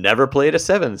has never played a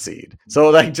 7 seed.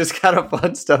 So just kind of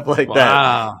fun stuff like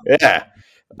that. Yeah.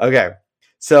 Okay.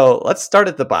 So let's start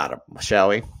at the bottom, shall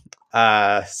we?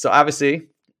 So obviously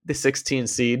the 16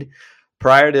 seed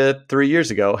prior to 3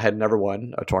 years ago had never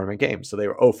won a tournament game. So they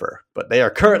were 0-for, but they are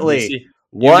currently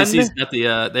UBC's got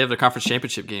they have the conference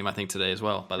championship game, I think, today as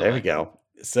well, by the way. There we go.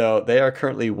 So they are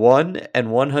currently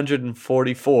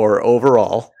 1-144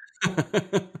 overall,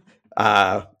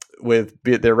 with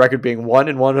their record being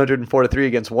 1-143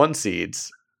 against 1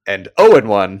 seeds. and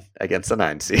 0-1 against the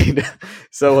 9 seed.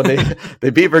 So when they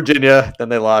beat Virginia, then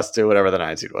they lost to whatever the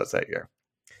 9 seed was that year.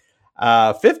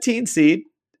 15 seed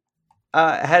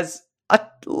has a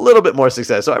little bit more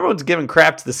success. So everyone's giving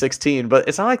crap to the 16, but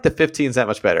it's not like the 15 is that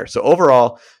much better. So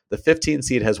overall, the 15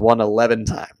 seed has won 11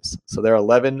 times. So they're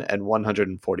 11 and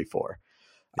 144.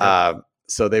 Yep.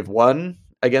 So they've won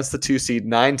against the 2 seed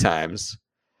 9 times.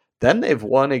 Then they've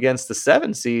won against the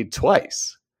 7 seed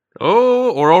twice.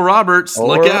 Oh, Oral Roberts,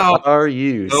 look out. Are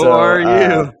you?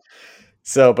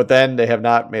 But then they have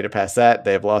not made it past that.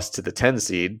 They have lost to the 10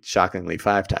 seed, shockingly,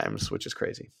 5 times, which is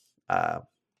crazy. But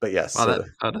yes. Wow,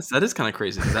 that is kind of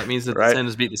crazy. That means that the 10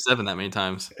 has beat the 7 that many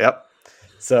times. Yep.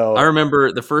 So I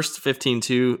remember the first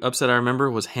 15-2 upset I remember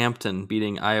was Hampton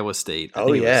beating Iowa State.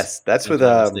 Oh, yes. That's with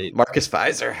Marcus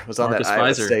Fizer was on that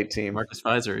Iowa State team. Marcus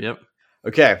Fizer, yep.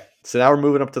 Okay, so now we're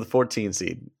moving up to the 14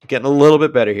 seed. Getting a little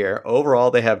bit better here. Overall,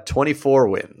 they have 24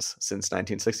 wins since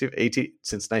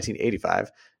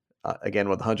 1985, again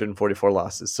with 144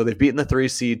 losses. So they've beaten the 3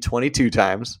 seed 22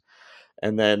 times,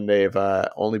 and then they've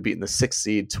only beaten the 6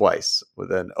 seed twice,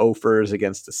 with an 0-fers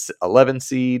against the 11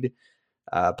 seed,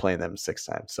 playing them 6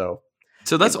 times. So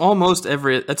that's almost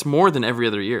that's more than every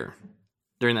other year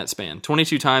during that span.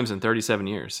 22 times in 37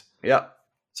 years. Yeah.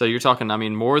 So you're talking,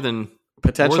 more than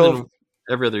potential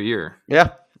every other year. Yeah.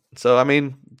 So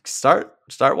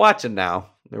start watching now.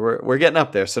 We're getting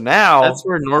up there. So now that's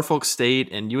where Norfolk State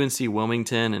and UNC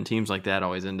Wilmington and teams like that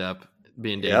always end up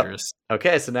being dangerous. Yep.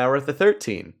 Okay, so now we're at the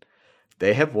 13.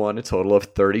 They have won a total of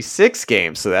 36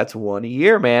 games. So that's 1 a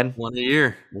year, man. 1 a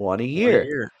year. 1 a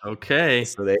year. Okay.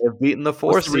 So they have beaten the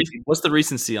 4 seed. What's the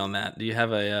recency on that? Do you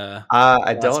have a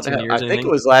I don't have. I think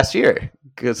it was last year,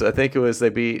 because I think it was they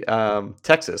beat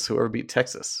Texas. Whoever beat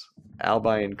Texas.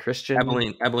 Abilene Christian.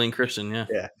 Abilene Christian, yeah.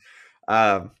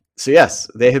 Yeah. So yes,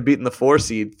 they have beaten the 4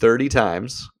 seed 30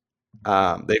 times.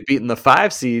 They've beaten the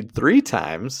 5 seed 3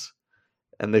 times,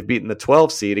 and they've beaten the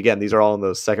 12 seed. Again, these are all in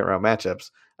those second round matchups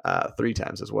 3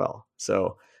 times as well.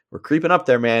 So we're creeping up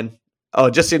there, man. Oh,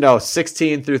 just so you know,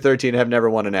 16 through 13 have never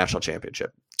won a national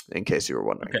championship, in case you were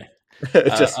wondering. Okay.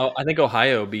 I think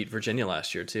Ohio beat Virginia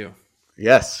last year too.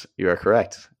 Yes, you are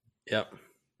correct. Yep.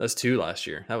 That's 2 last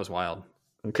year. That was wild.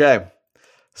 Okay.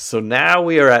 So now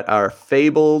we are at our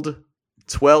fabled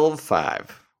 12-5.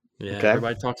 Yeah, okay?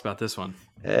 Everybody talks about this one.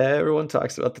 Everyone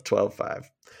talks about the 12-5.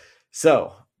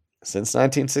 So, since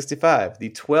 1965,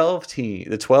 the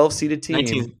 12-seeded team.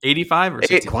 1985 or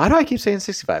 65? Why do I keep saying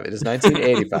 65? It is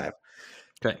 1985.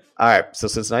 Okay. All right. So,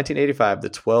 since 1985, the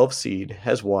 12 seed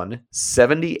has won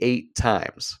 78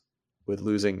 times, with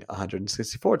losing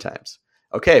 164 times.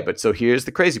 Okay, but so here's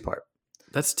the crazy part.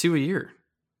 That's 2 a year.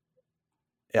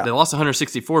 Yeah. They lost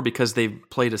 164 because they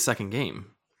played a second game.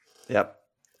 Yep.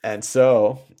 And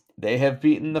so they have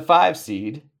beaten the 5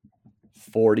 seed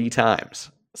 40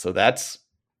 times. So that's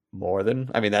more than,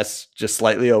 that's just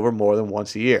slightly over more than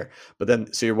once a year. But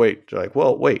then, so you're like,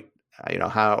 well, wait,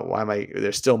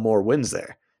 there's still more wins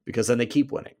there, because then they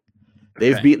keep winning.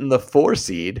 They've beaten the 4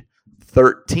 seed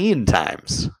 13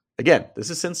 times. Again, this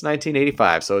is since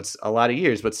 1985. So it's a lot of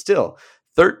years, but still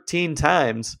 13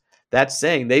 times. That's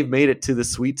saying they've made it to the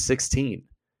Sweet 16.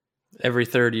 Every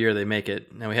third year they make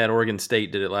it. Now we had Oregon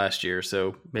State did it last year,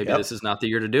 so maybe this is not the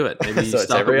year to do it. Maybe you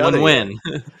stop at 1 win.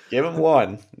 Give them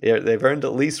 1. Yeah, they've earned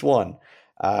at least 1.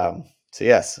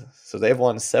 So they've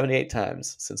won 78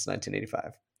 times since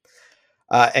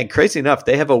 1985. And crazy enough,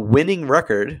 they have a winning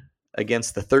record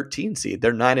against the 13 seed.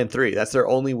 They're 9-3. That's their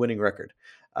only winning record.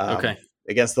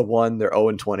 Against the 1, they're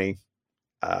 0-20.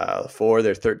 4,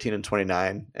 they're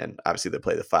 13-29, and obviously they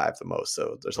play the 5 the most.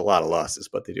 So there's a lot of losses,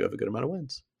 but they do have a good amount of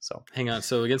wins. So hang on.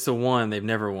 So against the 1, they've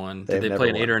never won. Did they play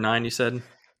an 8 or a 9? You said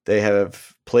they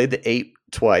have played the 8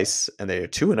 twice, and they are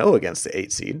 2-0 against the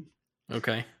 8 seed.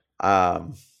 Okay. They're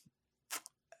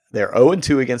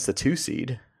 0-2 against the 2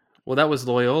 seed. Well, that was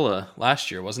Loyola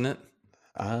last year, wasn't it?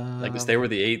 I guess they were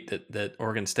the 8 that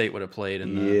Oregon State would have played.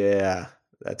 Yeah,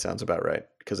 that sounds about right,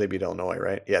 because they beat Illinois,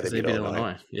 right? Yeah, they beat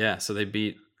Illinois. Yeah, so they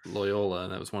beat Loyola,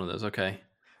 and that was one of those. Okay.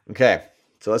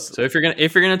 So if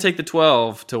you're gonna take the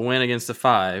 12 to win against the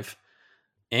 5,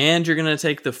 and you're gonna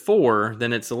take the 4,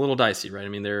 then it's a little dicey, right?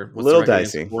 They're a little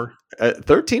dicey.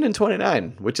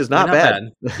 13-29, which is not bad.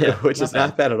 Yeah, which is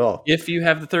not bad at all. If you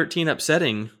have the 13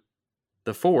 upsetting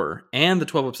the 4 and the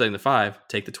 12 upsetting the 5,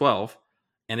 take the 12.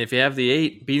 And if you have the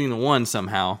 8 beating the 1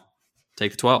 somehow,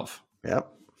 take the 12. Yep.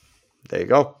 There you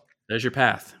go. There's your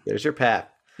path.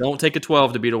 Don't take a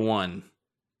 12 to beat a 1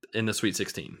 in the Sweet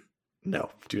 16.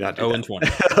 No, do not do 0-20.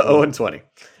 0-20.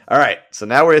 All right, so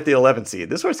now we're at the 11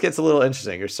 seed. This is where it gets a little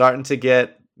interesting. You're starting to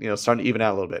get starting to even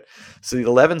out a little bit. So the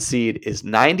 11 seed is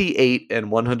 98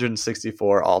 and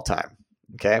 164 all time.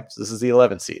 Okay, so this is the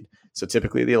 11 seed. So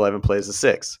typically the 11 plays the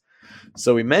 6.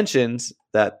 So we mentioned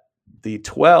that the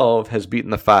 12 has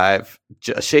beaten the 5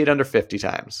 a shade under 50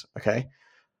 times. Okay,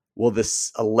 well,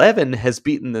 this 11 has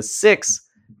beaten the 6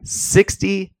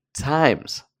 60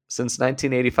 times since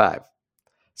 1985.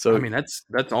 So I mean, that's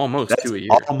almost 2 a year.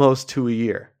 Almost 2 a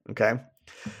year. Okay.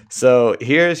 So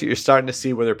you're starting to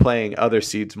see where they're playing other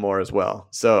seeds more as well.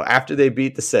 So after they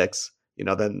beat the 6,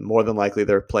 then more than likely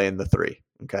they're playing the 3.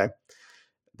 Okay.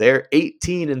 They're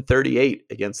 18 and 38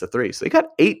 against the 3. So they got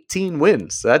 18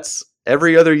 wins. So that's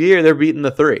every other year they're beating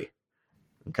the 3.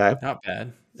 Okay. Not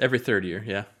bad. Every third year.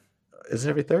 Yeah. Is it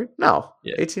every third? No.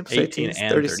 Yeah. 18 plus 18 is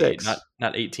 36.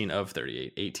 Not 18 of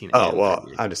 38. 18. Oh, well,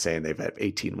 38. I'm just saying they've had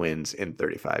 18 wins in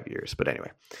 35 years. But anyway.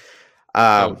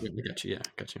 I got you. Yeah,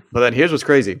 got you. But then here's what's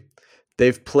crazy.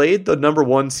 They've played the number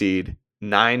 1 seed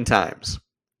 9 times.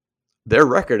 Their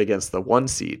record against the 1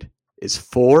 seed is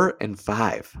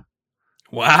 4-5.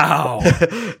 Wow.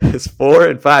 It's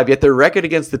 4-5. Yet their record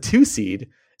against the 2 seed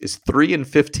is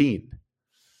 3-15.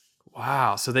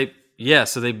 Wow. So they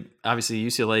obviously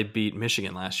UCLA beat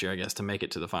Michigan last year, I guess, to make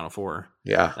it to the Final Four.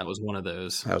 Yeah. That was one of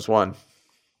those. That was one.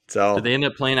 So did they end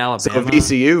up playing Alabama? So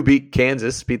VCU beat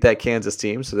that Kansas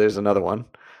team. So there's another one.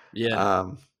 Yeah.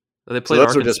 They played so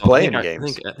those Arkansas. are just playing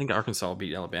games. I think Arkansas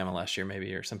beat Alabama last year,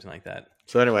 maybe, or something like that.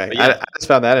 So anyway, I just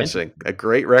found that interesting. A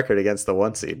great record against the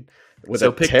 1 seed with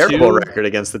a terrible record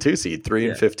against the 2 seed,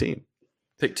 3-15.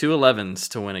 Pick 2 11s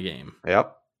to win a game.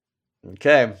 Yep.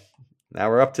 Okay. Now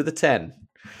we're up to the 10.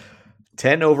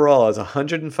 10 overall is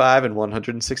 105 and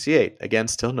 168. Again,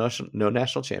 still no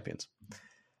national champions.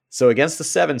 So against the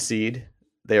 7 seed,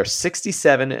 they are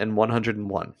 67 and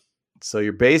 101. So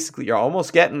you're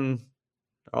almost getting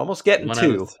 1 2. Out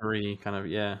of 3, kind of,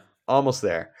 yeah. Almost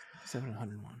there.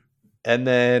 701. And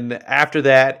then after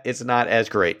that, it's not as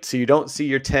great. So you don't see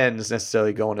your 10s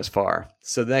necessarily going as far.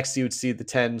 So next you would see the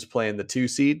 10s playing the 2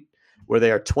 seed, where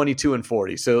they are 22 and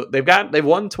 40. So they've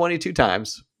won 22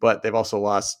 times, but they've also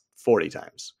lost 40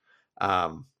 times.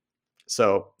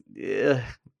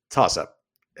 Toss up.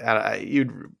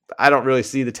 I don't really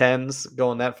see the 10s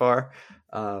going that far.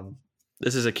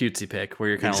 This is a cutesy pick where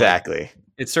you're kind of exactly.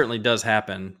 It certainly does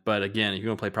happen, but again, if you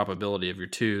want to play probability of your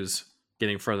 2s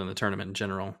getting further in the tournament in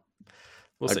general,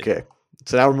 we'll see. Okay,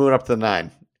 so now we're moving up to the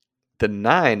 9. The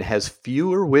 9 has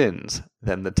fewer wins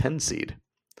than the 10 seed.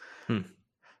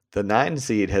 The 9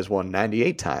 seed has won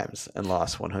 98 times and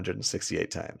lost 168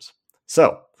 times.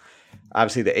 So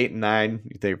obviously the 8 and 9,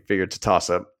 they figured to toss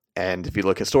up. And if you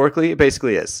look historically, it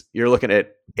basically is. You're looking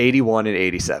at 81 and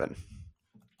 87.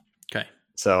 Okay.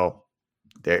 So,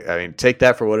 take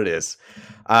that for what it is.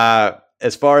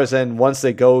 As far as then once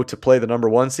they go to play the number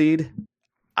 1 seed,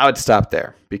 I would stop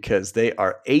there because they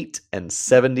are 8 and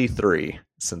 73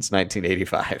 since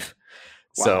 1985.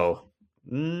 Wow. So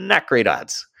not great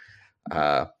odds.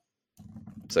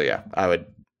 So yeah, I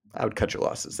would cut your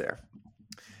losses there.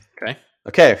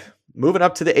 Okay. Moving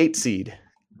up to the 8 seed.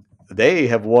 They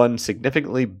have won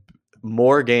significantly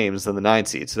more games than the 9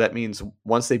 seed. So that means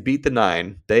once they beat the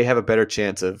 9, they have a better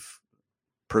chance of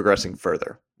progressing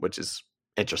further, which is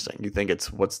interesting. You think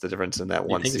what's the difference in that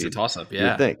 1 seed? It's a toss-up,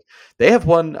 yeah. You think. They have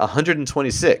won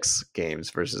 126 games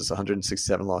versus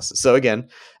 167 losses. So again,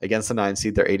 against the 9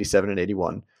 seed, they're 87 and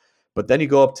 81. But then you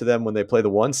go up to them when they play the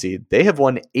 1 seed, they have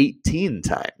won 18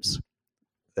 times.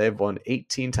 They have won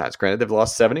 18 times. Granted, they've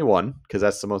lost 71 because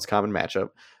that's the most common matchup.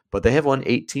 But they have won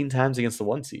 18 times against the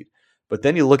 1 seed. But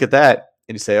then you look at that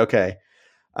and you say, okay,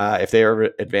 if they ever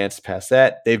advance past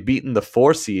that, they've beaten the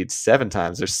 4 seed 7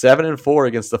 times. They're 7-4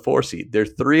 against the 4 seed. They're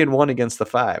 3-1 against the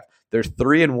 5. They're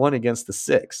 3-1 against the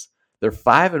 6. They're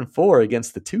 5-4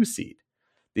 against the 2 seed.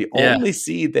 The only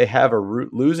seed they have a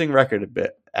losing record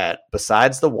at,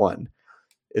 besides the 1,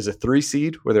 is a 3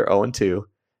 seed where they're 0-2.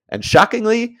 And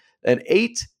shockingly, an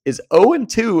 8 is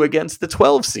 0-2 against the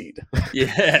 12 seed.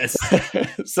 Yes.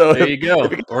 So there you go.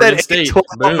 Oregon State 12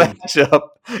 matchup,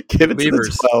 give it to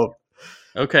the 12.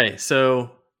 Okay, so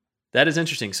that is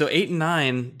interesting. So 8 and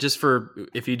 9, just for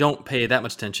if you don't pay that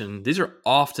much attention, these are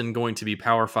often going to be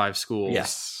Power 5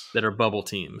 schools that are bubble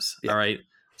teams. Yeah. All right.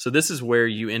 So this is where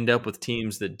you end up with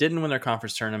teams that didn't win their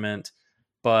conference tournament,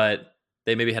 but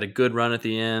they maybe had a good run at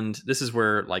the end. This is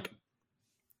where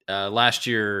last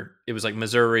year it was like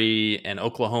Missouri and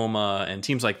Oklahoma and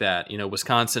teams like that.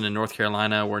 Wisconsin and North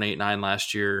Carolina were an 8-9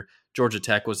 last year. Georgia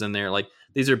Tech was in there. Like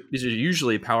these are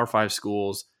usually Power 5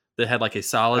 schools that had like a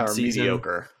solid season.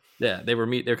 Mediocre. Yeah,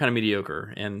 they're kind of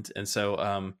mediocre, and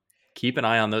so keep an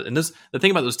eye on those. And the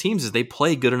thing about those teams is they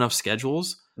play good enough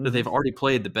schedules that they've already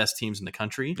played the best teams in the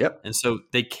country. Yep. And so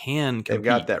they can compete. They've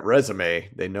got that resume.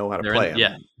 They know how to play.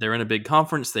 They're in a big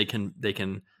conference. They can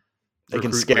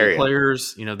scare you.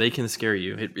 Players, they can scare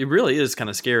you. It really is kind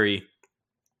of scary.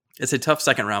 It's a tough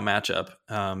second round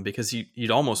matchup because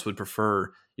you'd almost would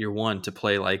prefer year one to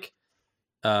play like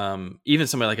even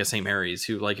somebody like a St. Mary's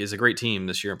who like is a great team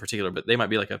this year in particular, but they might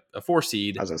be like a 4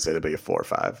 seed. I was gonna say they'd be a 4 or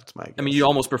 5. It's my guess. I mean, you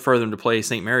almost prefer them to play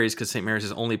St. Mary's because St. Mary's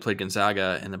has only played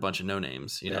Gonzaga and a bunch of no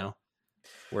names, you know.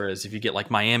 Whereas if you get like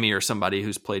Miami or somebody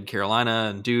who's played Carolina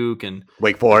and Duke and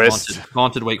Wake Forest,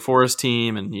 vaunted Wake Forest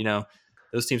team, and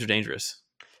those teams are dangerous.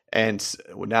 And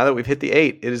now that we've hit the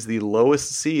 8, it is the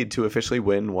lowest seed to officially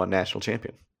win one national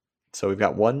champion. So we've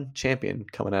got one champion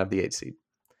coming out of the 8 seed.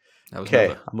 Okay,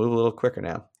 I'll move a little quicker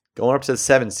now. Going up to the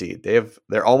 7 seed,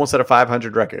 they're almost at a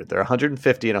 500 record. They're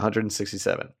 150 and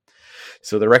 167.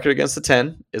 So the record against the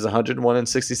 10 is 101 and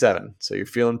 67. So you're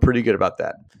feeling pretty good about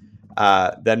that.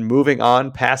 Then moving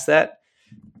on past that,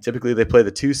 typically they play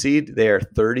the 2 seed. They are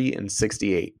 30 and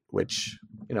 68, which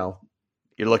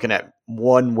you're looking at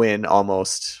one win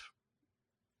almost,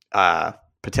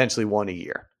 potentially one a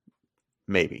year,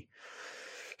 maybe.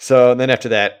 So then after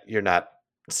that, you're not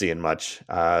seeing much.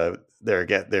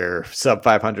 They're sub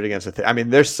 500 against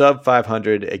they're sub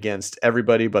 500 against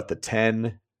everybody but the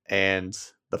 10 and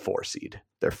the 4 seed.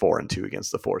 They're 4-2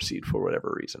 against the 4 seed for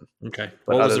whatever reason. Okay.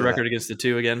 But what was the record against the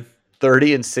 2 again?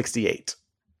 30 and 68.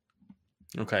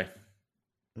 Okay.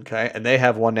 And they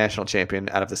have one national champion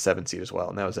out of the 7 seed as well,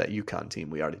 and that was that UConn team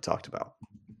we already talked about.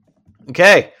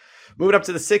 Okay. Moving up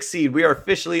to the 6 seed, we are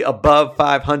officially above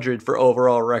 500 for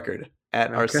overall record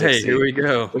at our 6 seed. Okay, here we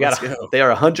go. They are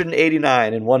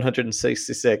 189 and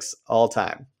 166 all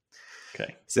time.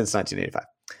 Okay. Since 1985.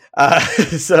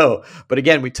 But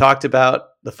again, we talked about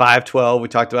the 5-12. We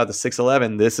talked about the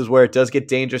 6-11. This is where it does get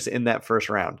dangerous in that first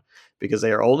round because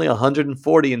they are only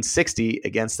 140 and 60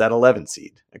 against that 11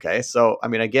 seed. Okay. So,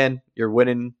 again, you're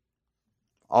winning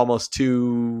almost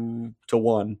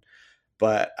 2-1,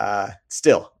 but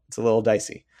still, it's a little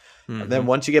dicey. Mm-hmm. And then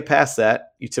once you get past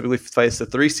that, you typically face the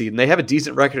 3 seed, and they have a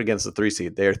decent record against the 3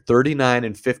 seed. They are 39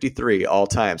 and 53 all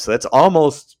time. So that's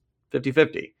almost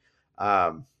 50-50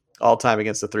 all time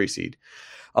against the 3 seed.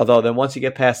 Although then once you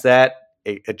get past that,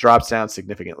 it drops down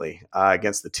significantly.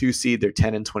 Against the 2 seed, they're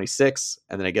 10 and 26,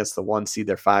 and then against the 1 seed,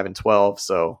 they're 5 and 12.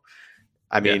 So,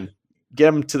 get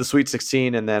them to the Sweet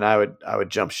 16, and then I would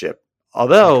jump ship.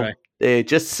 Although they,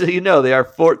 just so you know, they are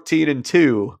 14 and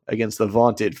 2 against the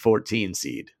vaunted 14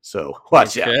 seed. So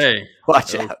watch out.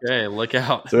 Watch out. Okay, look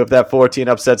out. So if that 14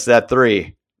 upsets that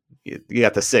 3, you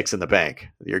got the 6 in the bank.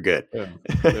 You're good.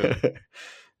 Good.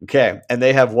 Okay, and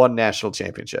they have one national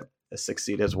championship. The 6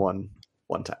 seed has won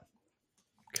one time.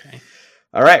 Okay.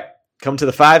 All right, come to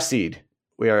the 5 seed.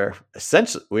 We are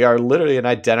literally an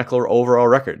identical overall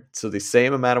record. So the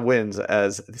same amount of wins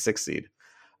as the 6 seed.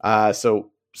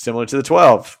 So similar to the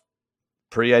 12,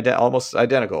 almost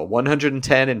identical.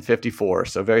 110 and 54.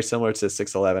 So very similar to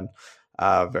 6-11.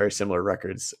 Very similar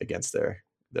records against their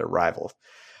rival.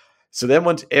 So then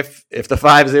if the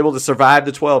 5 is able to survive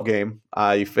the 12 game,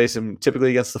 you face them typically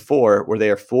against the 4 where they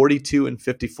are 42 and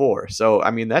 54. So,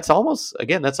 that's almost a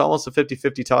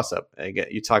 50-50 toss up. Again,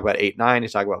 you talk about 8-9, you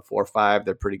talk about 4-5.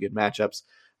 They're pretty good matchups,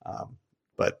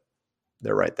 but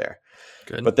they're right there.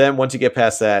 Good. But then once you get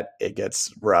past that, it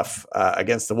gets rough.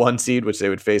 Against the 1 seed, which they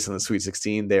would face in the Sweet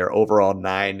 16, they are overall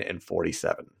 9 and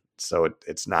 47. So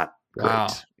it's not wow.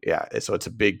 great. Yeah. So it's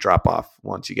a big drop off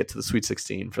once you get to the Sweet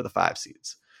 16 for the 5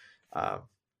 seeds. But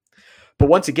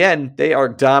once again, they are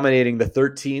dominating the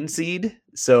 13 seed.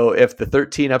 So if the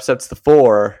 13 upsets the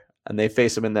 4 and they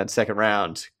face them in that second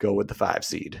round, go with the 5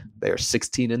 seed. They are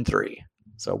 16 and 3.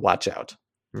 So watch out.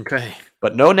 Okay.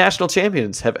 But no national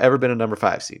champions have ever been a number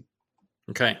 5 seed.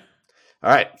 Okay. All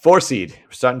right. 4 seed.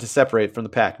 We're starting to separate from the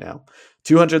pack now.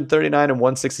 239 and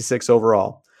 166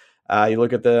 overall. You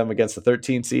look at them against the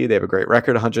 13 seed. They have a great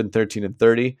record, 113 and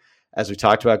 30. As we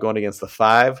talked about going against the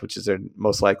 5, which is their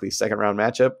most likely second round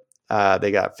matchup,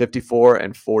 they got 54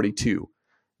 and 42.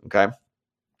 Okay.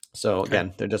 So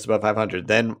again, they're just above 500.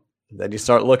 Then you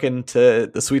start looking to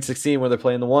the Sweet 16 where they're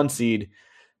playing the 1 seed,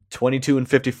 22 and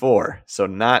 54. So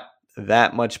not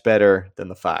that much better than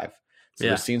the 5. So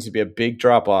there seems to be a big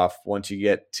drop off once you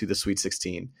get to the Sweet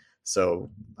 16. So,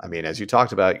 as you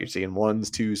talked about, you're seeing 1s,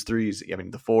 2s,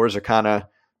 3s. The 4s are kind of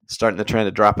starting the trend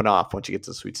of dropping off once you get to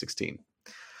the Sweet 16.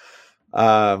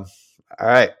 All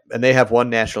right. And they have one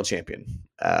national champion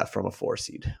from a 4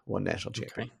 seed, one national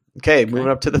champion. Okay. Moving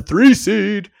up to the 3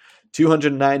 seed,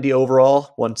 290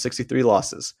 overall, 163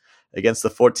 losses. Against the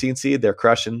 14 seed, they're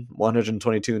crushing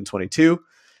 122 and 22.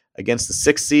 Against the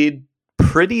 6th seed,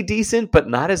 pretty decent, but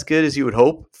not as good as you would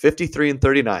hope.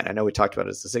 53-39. I know we talked about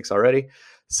it as the 6 already.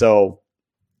 So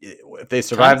if they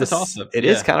survive this, it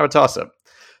is kind of a toss-up.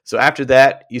 So after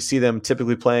that, you see them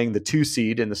typically playing the 2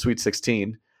 seed in the Sweet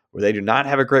 16, where they do not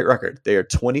have a great record. They are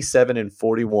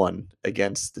 27-41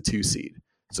 against the 2 seed.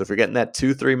 So if you're getting that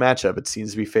 2-3 matchup, it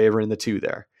seems to be favoring the 2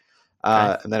 there.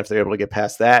 And then if they're able to get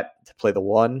past that to play the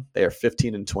 1, they are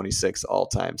 15-26 all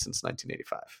time since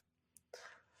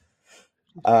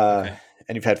 1985.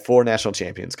 And you've had 4 national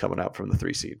champions coming out from the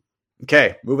 3 seed.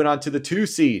 Okay, moving on to the 2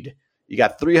 seed. You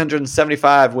got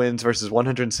 375 wins versus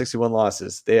 161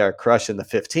 losses. They are crushing the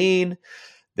 15.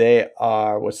 They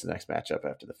are, what's the next matchup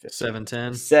after the 15?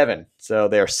 7-10. 7. So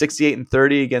they are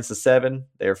 68-30 against the 7.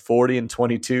 They are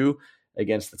 40-22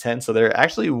 against the 10. So they're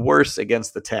actually worse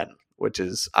against the 10, which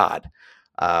is odd.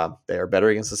 They are better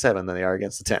against the 7 than they are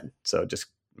against the 10. So just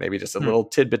maybe just a little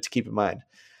tidbit to keep in mind.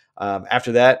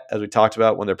 After that, as we talked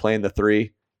about, when they're playing the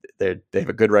 3, they have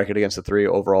a good record against the 3,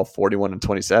 overall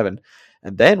 41-27.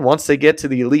 And then once they get to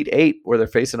the Elite 8, where they're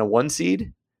facing a 1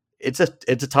 seed, it's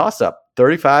a toss-up,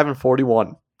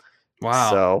 35-41.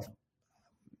 Wow. So,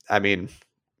 I mean,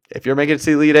 if you're making it to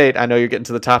the Elite 8, I know you're getting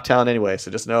to the top talent anyway. So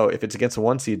just know if it's against a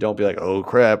 1 seed, don't be like, oh,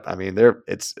 crap. I mean,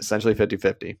 it's essentially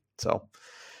 50-50. So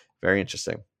very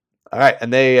interesting. All right.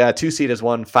 And they 2 seed has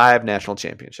won 5 national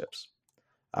championships.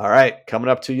 All right. Coming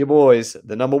up to you boys,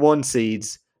 the number 1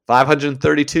 seeds,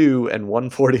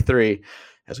 532-143.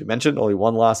 As we mentioned, only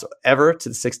 1 loss ever to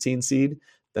the 16 seed.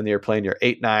 Then you're playing your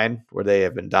 8-9, where they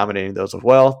have been dominating those as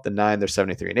well. The 9, they're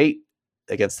 73-8.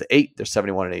 Against the 8, they're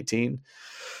 71-18.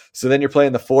 So then you're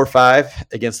playing the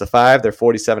 4-5. Against the 5, they're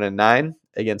 47-9.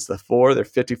 Against the 4, they're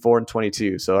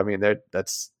 54-22. So I mean, they're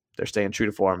staying true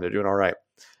to form. They're doing all right.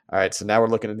 All right. So now we're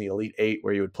looking in the Elite 8,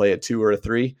 where you would play a 2 or a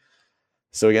 3.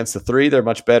 So against the 3, they're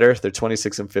much better. They're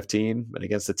 26-15. But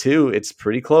against the 2, it's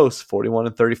pretty close,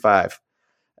 41-35.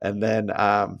 And then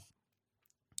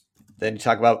you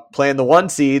talk about playing the 1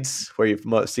 seeds, where you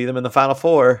see them in the Final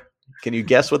Four. Can you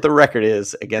guess what the record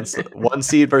is against 1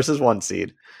 seed versus 1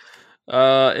 seed?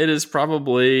 It is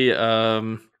probably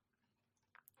 78-78.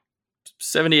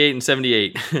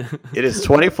 It is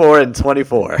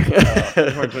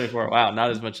 24-24. 24. Wow, not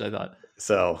as much as I thought.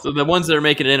 So the ones that are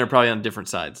making it in are probably on different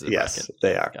sides. Yes,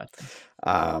 they are.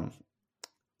 Gotcha.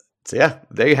 So yeah,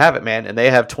 there you have it, man. And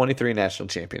they have 23 national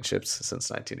championships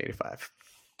since 1985.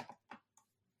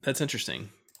 That's interesting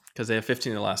because they have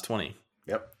 15 of the last 20.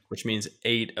 Yep. Which means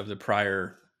 8 of the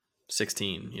prior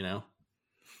 16, you know?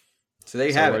 So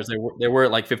they have it. They were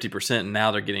at like 50%, and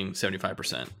now they're getting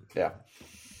 75%. Yeah.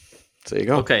 So you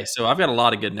go. Okay, so I've got a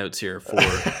lot of good notes here for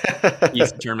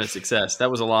East tournament success. That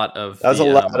was a lot of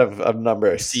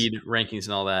numbers, seed rankings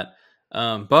and all that.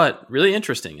 But really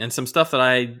interesting, and some stuff that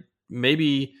I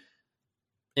maybe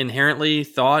inherently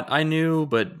thought I knew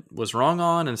but was wrong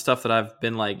on, and stuff that I've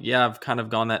been like, yeah, I've kind of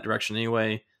gone that direction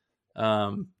anyway.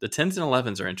 The 10s and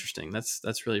 11s are interesting.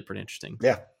 That's really pretty interesting.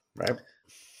 Yeah, right.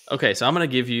 Okay, so I'm going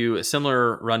to give you a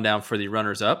similar rundown for the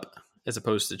runners-up as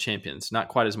opposed to champions. Not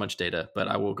quite as much data, but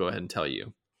I will go ahead and tell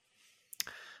you.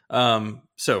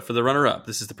 So for the runner-up,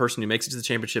 this is the person who makes it to the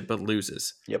championship but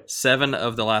loses. Yep. 7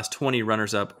 of the last 20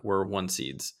 runners-up were 1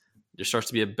 seeds. There starts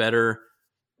to be a better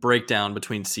breakdown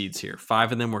between seeds here.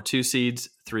 5 of them were 2 seeds,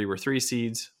 3 were 3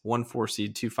 seeds, 1 4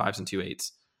 seed, 2 5s, and 2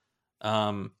 8s.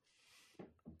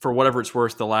 For whatever it's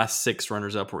worth, the last 6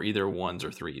 runners-up were either 1s or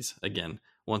 3s. Again,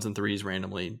 1s and 3s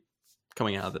randomly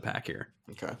coming out of the pack here.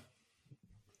 Okay.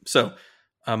 So,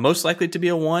 most likely to be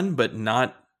a 1, but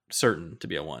not certain to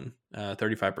be a 1.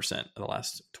 35% of the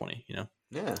last 20, you know?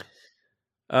 Yeah.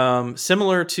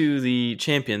 Similar to the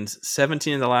champions,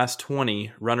 17 of the last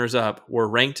 20 runners-up were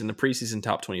ranked in the preseason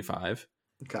top 25.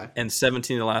 Okay. And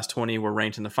 17 of the last 20 were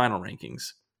ranked in the final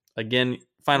rankings. Again,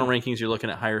 final rankings, you're looking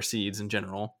at higher seeds in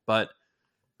general, but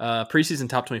preseason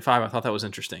top 25, I thought that was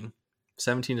interesting.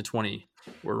 17 to 20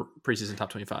 were preseason top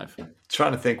 25.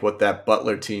 Trying to think what that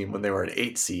Butler team, when they were an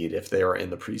 8 seed, if they were in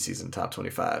the preseason top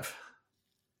 25.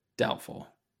 Doubtful.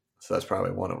 So that's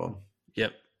probably one of them.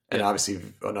 Yep. And obviously,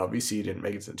 VC didn't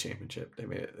make it to the championship.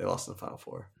 They lost in the Final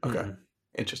Four. Okay. Mm-hmm.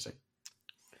 Interesting.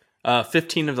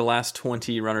 15 of the last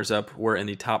 20 runners-up were in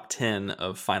the top 10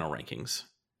 of final rankings.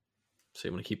 So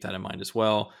you want to keep that in mind as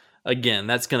well. Again,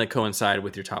 that's going to coincide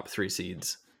with your top 3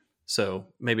 seeds. So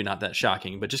maybe not that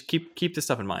shocking, but just keep this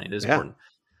stuff in mind. It is important.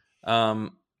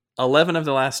 11 of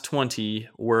the last 20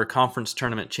 were conference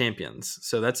tournament champions.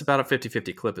 So that's about a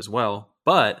 50-50 clip as well.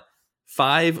 But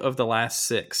 5 of the last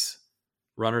 6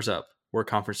 runners-up were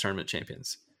conference tournament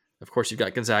champions. Of course, you've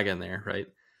got Gonzaga in there, right?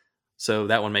 So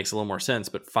that one makes a little more sense.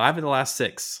 But 5 of the last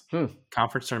 6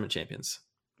 conference tournament champions.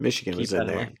 Michigan was in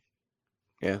there. Mind.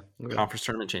 Yeah. Okay. Conference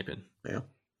tournament champion. Yeah.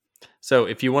 So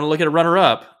if you want to look at a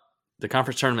runner-up, the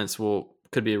conference tournaments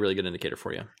could be a really good indicator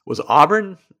for you. Was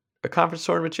Auburn a conference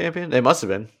tournament champion? They must have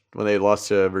been when they lost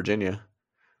to Virginia.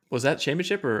 Was that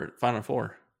championship or Final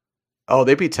Four? Oh,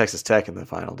 they beat Texas Tech in the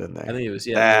final, didn't they? I think it was.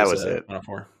 Yeah, that was it. Final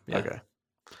Four. Yeah.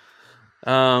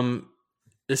 Okay.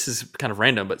 This is kind of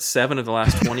random, but 7 of the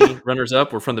last 20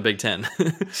 runners-up were from the Big Ten.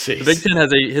 The Big Ten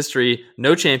has a history,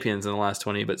 no champions in the last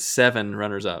 20, but 7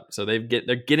 runners-up. So they're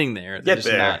getting there. They're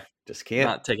just can't.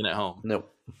 Not taking it home.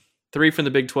 Nope. 3 from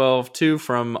the Big 12, 2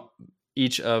 from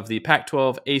each of the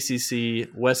Pac-12, ACC,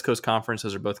 West Coast Conference,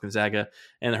 those are both Gonzaga,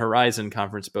 and the Horizon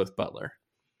Conference, both Butler.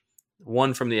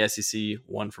 1 from the SEC,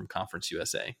 1 from Conference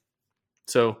USA.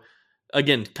 So,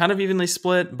 again, kind of evenly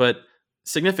split, but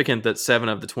significant that 7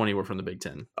 of the 20 were from the Big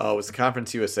Ten. Oh, was the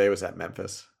Conference USA was at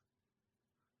Memphis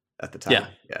at the time?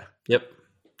 Yeah. Yep.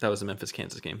 That was the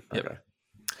Memphis-Kansas game. Yep.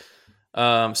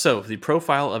 Okay. So, the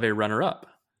profile of a runner-up,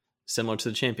 similar to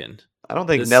the champion. I don't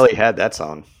think Nelly had that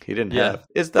song. He didn't have.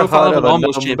 It's the profile heart of a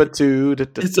almost number two.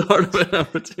 It's the heart of a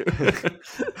number 2.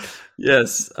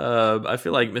 Yes. I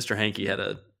feel like Mr. Hankey had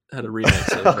a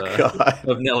remix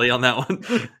of Nelly on that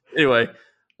one. Anyway,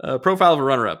 profile of a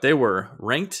runner-up. They were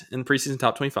ranked in preseason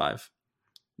top 25.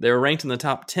 They were ranked in the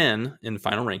top 10 in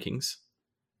final rankings.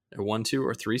 A 1, 2,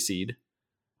 or 3 seed.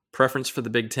 Preference for the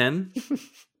Big Ten.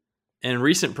 And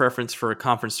recent preference for a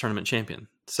conference tournament champion.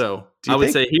 So I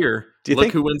would say here,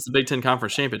 look who wins the Big Ten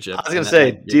Conference Championship. I was going to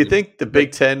say, do you think the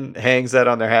Big Ten hangs that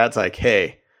on their hats like,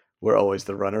 hey, we're always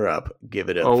the runner-up. Give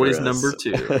it up. Always for us. number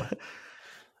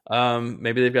 2.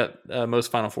 Maybe they've got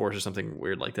most Final Fours or something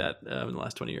weird like that in the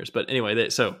last 20 years. But anyway,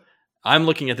 so I'm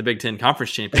looking at the Big Ten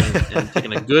Conference champion and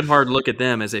taking a good hard look at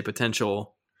them as a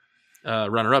potential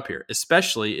runner-up here,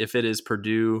 especially if it is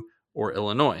Purdue or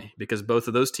Illinois, because both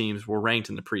of those teams were ranked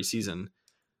in the preseason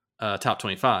top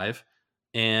 25.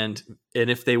 And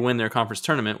if they win their conference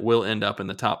tournament, will end up in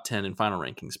the top 10 in final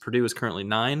rankings. Purdue is currently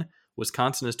 9,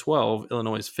 Wisconsin is 12,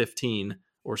 Illinois is 15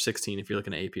 or 16 if you're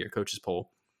looking at AP or coaches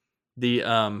poll.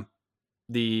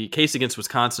 The case against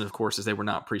Wisconsin, of course, is they were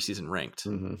not preseason ranked.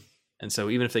 Mm-hmm. And so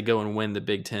even if they go and win the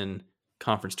Big Ten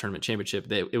Conference Tournament Championship,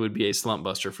 it would be a slump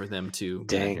buster for them to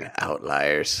dang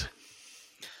outliers.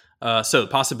 So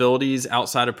possibilities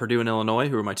outside of Purdue and Illinois,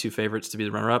 who are my 2 favorites to be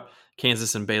the runner-up,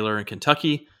 Kansas and Baylor and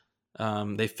Kentucky.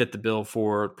 They fit the bill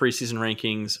for preseason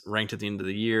rankings, ranked at the end of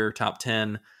the year, top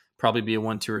 10, probably be a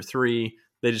 1, 2, or 3.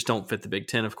 They just don't fit the Big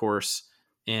Ten, of course,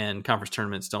 and conference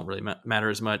tournaments don't really matter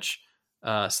as much.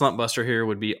 Slump buster here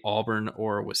would be Auburn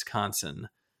or Wisconsin.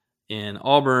 In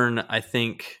Auburn, I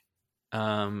think,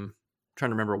 trying to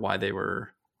remember why they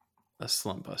were a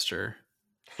slump buster.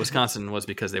 Wisconsin was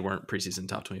because they weren't preseason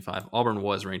top 25. Auburn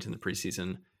was ranked in the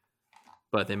preseason,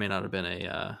 but they may not have been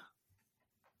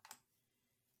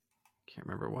can't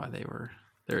remember why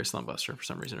they're a slump buster for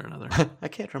some reason or another. I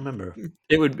can't remember.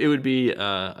 It would be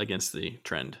against the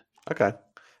trend. Okay.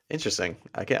 Interesting.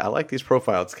 I like these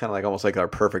profiles. It's kind of like almost like our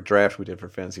perfect draft we did for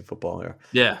fantasy football here.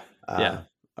 Yeah. Yeah.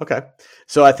 Okay.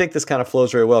 So I think this kind of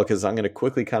flows very well because I'm going to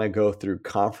quickly kind of go through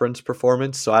conference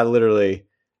performance. So I literally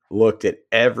looked at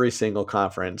every single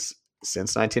conference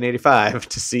since 1985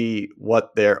 to see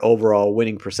what their overall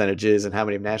winning percentage is and how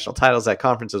many national titles that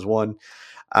conference has won.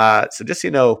 So just so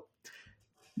you know,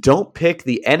 don't pick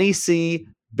the NEC,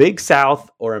 Big South,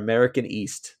 or American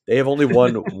East. They have only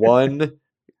won one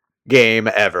game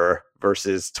ever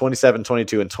versus 27,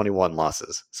 22, and 21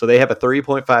 losses. So they have a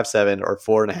 3.57 or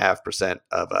 4.5%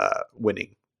 of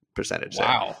winning percentage.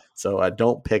 Wow. There. So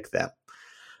don't pick them.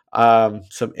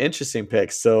 Some interesting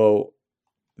picks. So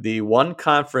the one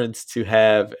conference to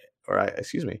have,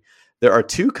 there are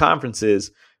 2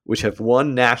 conferences which have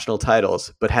won national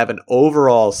titles, but have an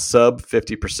overall sub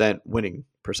 50% winning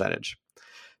percentage.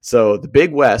 So the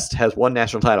Big West has one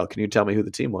national title. Can you tell me who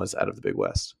the team was out of the Big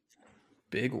West?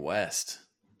 Big West.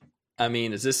 I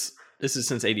mean, this is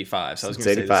since 85. So I was going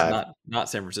to say this is not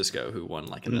San Francisco who won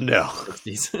like in the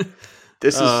 60s.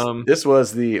 This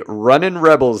was the Runnin'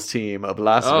 Rebels team of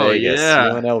Las Vegas,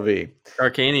 UNLV.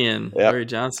 Arcanian, Larry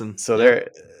Johnson. So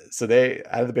they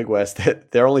out of the Big West,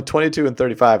 they're only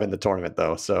 22-35 in the tournament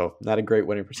though, so not a great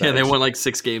winning percentage. Yeah, they won like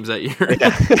 6 games that year.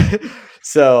 Yeah.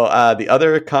 So the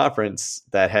other conference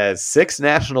that has 6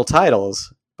 national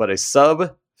titles but a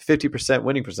sub 50%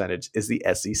 winning percentage is the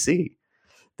SEC.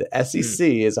 The SEC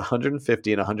is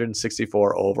 150 and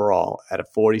 164 overall at a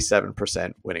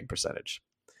 47% winning percentage.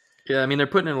 Yeah, I mean, they're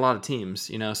putting in a lot of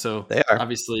teams, so they are.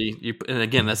 Obviously, and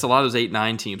again, that's a lot of those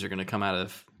 8-9 teams are going to come out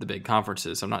of the big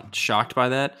conferences. So I'm not shocked by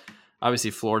that. Obviously,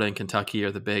 Florida and Kentucky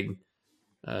are the big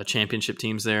championship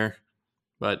teams there.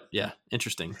 But yeah,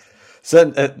 interesting. So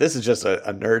this is just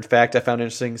a nerd fact I found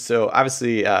interesting. So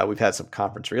obviously we've had some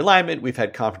conference realignment. We've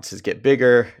had conferences get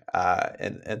bigger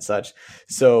and such.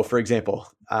 So for example,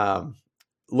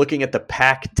 looking at the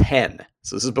Pac-10.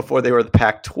 So this is before they were the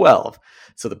Pac-12.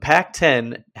 So the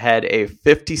Pac-10 had a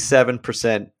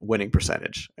 57% winning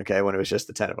percentage, okay, when it was just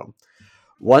the 10 of them.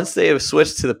 Once they have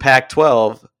switched to the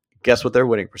Pac-12, guess what their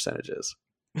winning percentage is?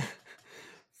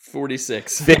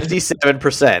 46.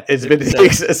 57%. It's been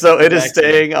so it is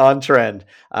staying on trend.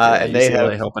 And they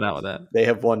have helping out with that. They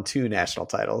have won 2 national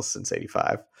titles since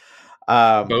 '85.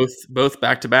 Both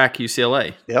back to back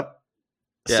UCLA. Yep.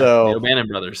 Yeah, so the O'Bannon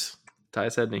brothers,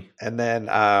 Tyus Edney. And then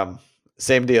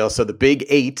same deal. So the Big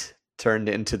 8 turned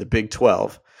into the Big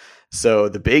 12. So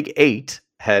the Big 8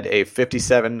 had a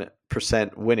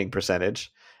 57% winning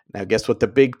percentage. Now guess what the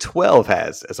Big 12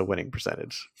 has as a winning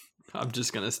percentage? I'm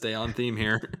just going to stay on theme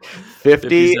here.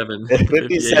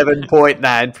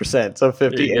 57.9%. So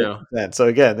 58%. So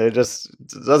again, they're just,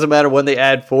 it doesn't matter when they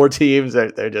add 4 teams,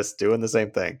 they're just doing the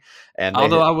same thing. And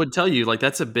although I would tell you, like,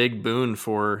 that's a big boon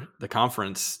for the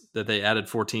conference that they added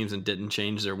 4 teams and didn't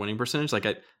change their winning percentage. Like,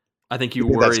 I think you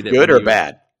worry that's good or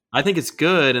bad. I think it's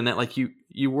good, and that like you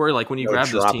worry like when you grab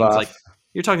those teams, like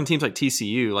you're talking teams like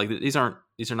TCU, like these are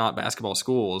not basketball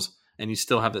schools, and you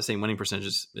still have that same winning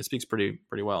percentages. It speaks pretty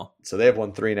well. So they have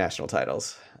won 3 national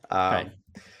titles. Okay.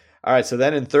 All right. So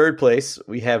then in third place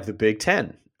we have the Big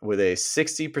 10 with a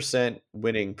 60%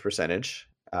 winning percentage.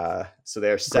 So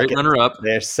they're second. Great runner-up.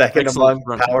 They're second among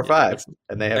Power 5,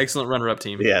 and they have excellent runner-up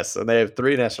team. Yes, and they have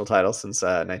 3 national titles since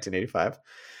 1985.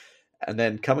 And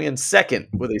then coming in second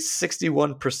with a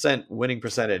 61% winning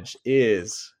percentage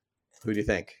is, who do you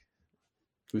think?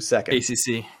 Who's second?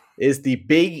 ACC. Is the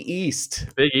Big East.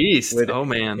 Big East. Oh,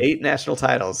 man. 8 national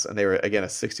titles, and they were, again, a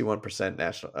 61%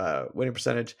 national winning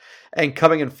percentage. And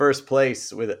coming in first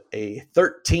place with a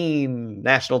 13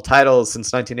 national titles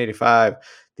since 1985,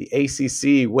 the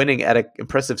ACC winning at an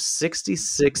impressive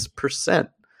 66%.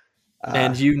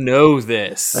 And you know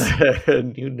this.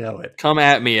 And you know it. Come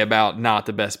at me about not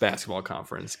the best basketball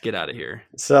conference. Get out of here.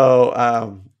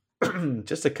 So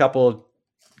just a couple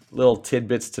little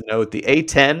tidbits to note. The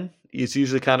A10 is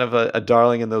usually kind of a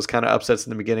darling in those kind of upsets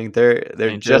in the beginning.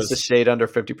 They're just a shade under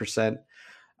 50%.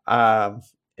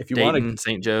 If you want to,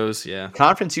 St. Joe's, yeah.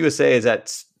 Conference USA is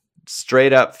at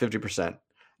straight up 50%.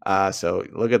 So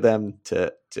look at them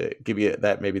to give you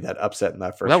that, maybe that upset in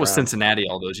that first round. That was Cincinnati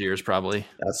all those years, probably.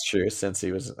 That's true. Since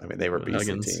he was, they were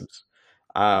beastly teams.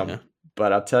 Yeah.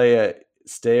 But I'll tell you,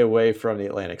 stay away from the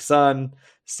Atlantic Sun,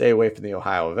 stay away from the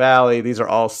Ohio Valley. These are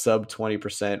all sub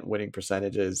 20% winning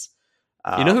percentages.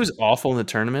 You know who's awful in the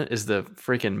tournament is the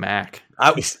freaking MAC.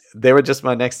 They were just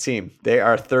my next team. They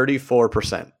are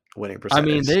 34% winning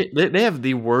percentage. I mean, they have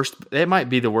the worst. They might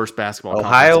be the worst basketball.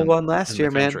 Ohio won last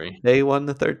year, man. They won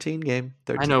the 13 game.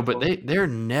 13 I know, but they're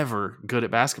never good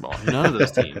at basketball. None of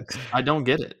those teams. I don't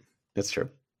get it. That's true.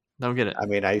 Don't get it. I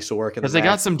mean, I used to work in because they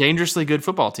got some dangerously good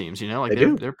football teams. You know, like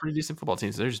they're pretty decent football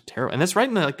teams. They're just terrible, and that's right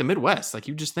in the Midwest. Like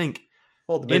you just think,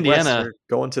 well, the Midwest are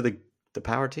going to the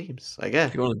power teams, I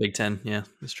guess. You're going to the Big Ten. Yeah,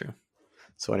 that's true.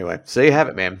 So anyway, so you have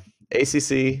it, man.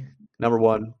 ACC number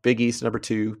 1, Big East number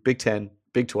 2, Big 10,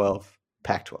 Big 12,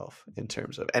 Pac-12 in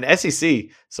terms of, and SEC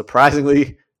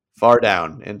surprisingly far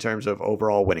down in terms of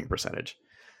overall winning percentage.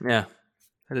 Yeah,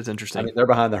 that is interesting. I mean, they're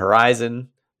behind the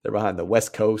Horizon. They're behind the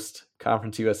West Coast,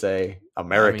 Conference USA,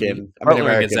 American.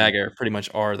 American Gonzaga pretty much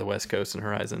are the West Coast and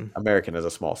Horizon. American is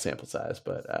a small sample size,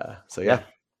 but so yeah.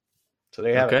 So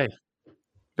there you have it.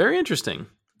 Very interesting.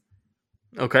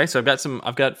 Okay, so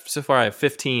so far I have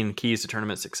 15 keys to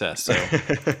tournament success. So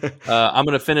I'm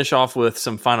going to finish off with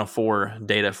some Final Four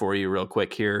data for you real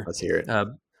quick here. Let's hear it.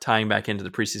 Tying back into the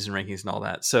preseason rankings and all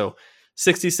that. So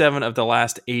 67 of the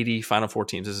last 80 Final Four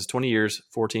teams. This is 20 years,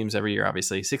 4 teams every year,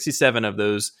 obviously. 67 of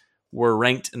those were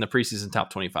ranked in the preseason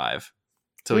top 25.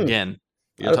 So again,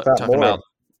 you're talking about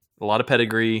a lot of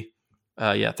pedigree.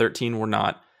 13 were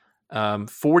not.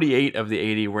 48 of the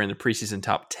 80 were in the preseason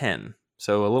top 10.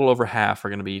 So a little over half are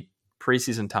going to be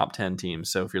preseason top 10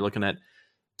 teams. So if you're looking at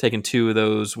taking 2 of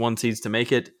those 1 seeds to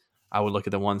make it, I would look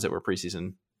at the ones that were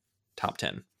preseason top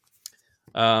 10.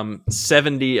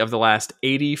 70 of the last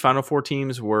 80 Final Four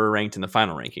teams were ranked in the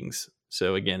final rankings.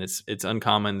 So again, it's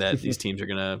uncommon that these teams are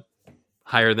going to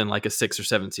higher than like a 6 or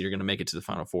 7 seed are going to make it to the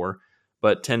Final Four,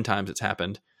 but 10 times it's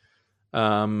happened.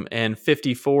 And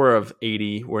 54 of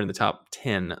 80 were in the top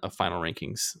 10 of final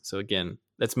rankings. So again,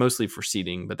 that's mostly for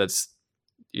seeding, but that's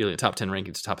the top 10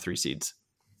 rankings, top 3 seeds.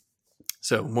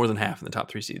 So more than half in the top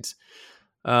 3 seeds.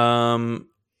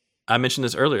 I mentioned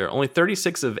this earlier. Only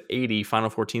 36 of 80 Final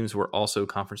Four teams were also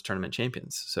conference tournament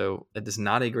champions. So that is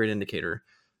not a great indicator.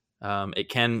 It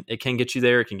can get you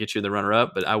there. It can get you the runner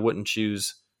up, but I wouldn't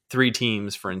choose 3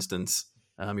 teams, for instance.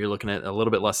 You're looking at a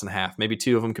little bit less than half. Maybe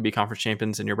 2 of them could be conference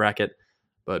champions in your bracket,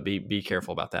 but be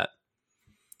careful about that.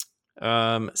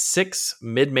 6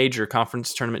 mid-major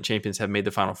conference tournament champions have made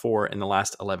the Final Four in the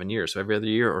last 11 years. So every other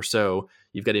year or so,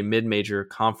 you've got a mid-major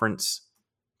conference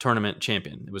tournament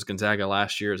champion. It was Gonzaga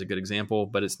last year as a good example,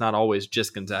 but it's not always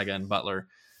just Gonzaga and Butler.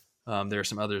 There are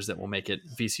some others that will make it.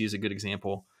 VCU is a good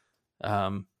example.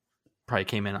 Probably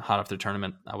came in hot off their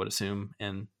tournament, I would assume,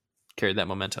 and carried that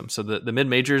momentum. So the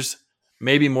mid-majors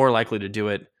may be more likely to do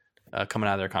it coming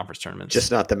out of their conference tournaments.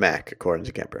 Just not the MAC, according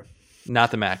to Kemper.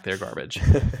 Not the MAC. They're garbage.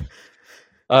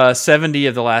 70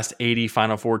 of the last 80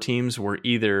 Final Four teams were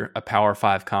either a Power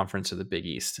 5 conference or the Big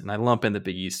East. And I lump in the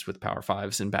Big East with Power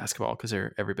 5s in basketball because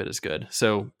they're every bit as good.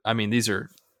 So, I mean, these are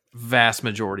vast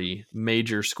majority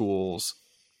major schools,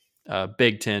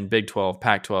 Big 10, Big 12,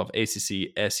 Pac-12,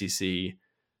 ACC, SEC,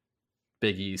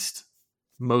 Big East.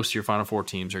 Most of your Final Four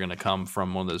teams are going to come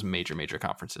from one of those major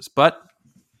conferences. But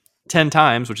 10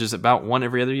 times, which is about one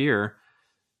every other year,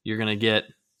 you're going to get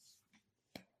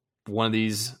one of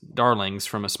these darlings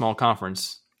from a small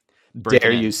conference.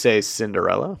 Dare you say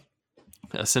Cinderella?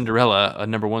 Cinderella, a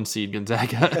number 1 seed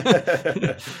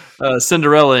Gonzaga.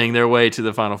 Cinderellaing their way to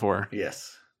the Final Four.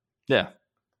 Yes. Yeah.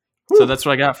 Woo. So that's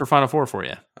what I got for Final Four for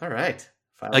you. All right.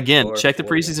 Again, check the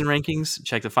preseason rankings,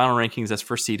 check the final rankings. That's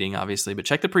for seeding, obviously, but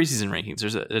check the preseason rankings.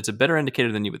 It's a better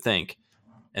indicator than you would think.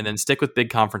 And then stick with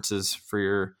big conferences for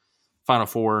your Final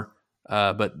Four.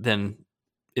 But then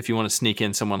if you want to sneak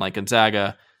in someone like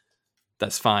Gonzaga,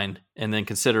 that's fine. And then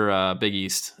consider Big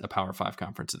East a Power 5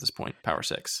 conference at this point, Power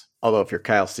 6. Although if you're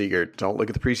Kyle Seeger, don't look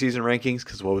at the preseason rankings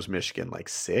because what was Michigan, like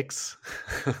 6?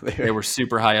 They were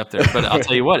super high up there. But I'll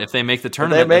tell you what, if they make the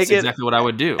tournament, that's exactly what I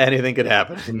would do. Anything could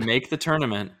happen. Make the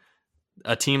tournament.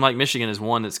 A team like Michigan is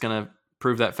one that's going to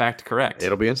prove that fact correct.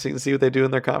 It'll be interesting to see what they do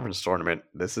in their conference tournament.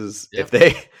 This is if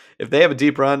they have a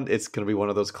deep run, it's going to be one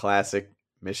of those classic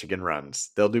Michigan runs.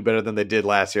 They'll do better than they did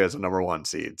last year as a number 1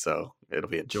 seed. So it'll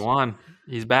be interesting. Juwan,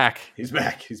 he's back. He's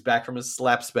back. He's back from his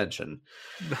slap suspension.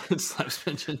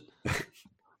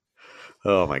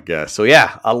 Oh my gosh. So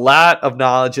yeah, a lot of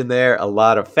knowledge in there, a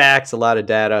lot of facts, a lot of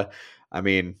data. I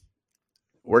mean,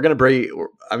 we're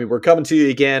coming to you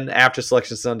again after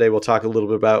Selection Sunday. We'll talk a little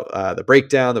bit about the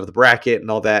breakdown of the bracket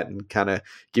and all that and kind of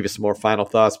give you some more final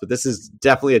thoughts. But this is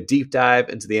definitely a deep dive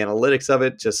into the analytics of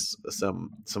it, just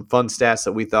some fun stats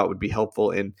that we thought would be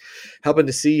helpful in helping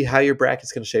to see how your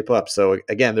bracket's going to shape up. So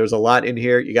again, there's a lot in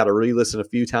here. You got to re-listen a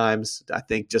few times, I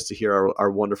think, just to hear our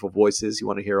wonderful voices. You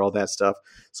want to hear all that stuff.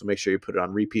 So make sure you put it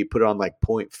on repeat, put it on like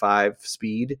 0.5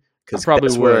 speed. Because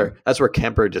that's where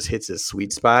Kemper just hits his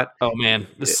sweet spot. Oh man,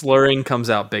 the slurring comes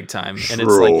out big time, and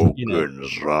it's like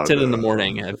 10 in the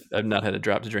morning. I've not had a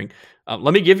drop to drink.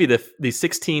 Let me give you the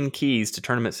 16 keys to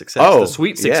tournament success. Oh, the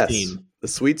Sweet 16. Yes. The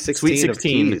Sweet 16 of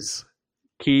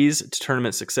keys to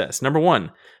tournament success. Number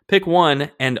 1, pick one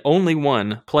and only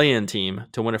one play-in team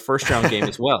to win a first-round game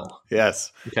as well.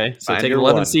 Yes. Okay, so take an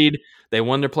 11 seed. They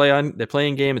won their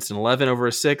play-in game. It's an 11 over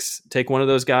a 6. Take one of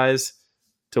those guys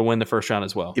to win the first round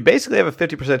as well. You basically have a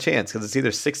 50% chance because it's either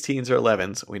 16s or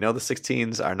 11s. We know the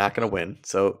 16s are not going to win,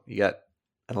 so you got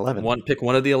an 11. Pick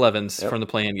one of the 11s from the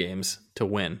play-in games to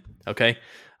win. Okay,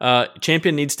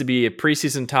 champion needs to be a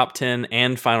preseason top 10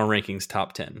 and final rankings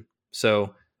top 10.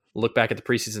 So look back at the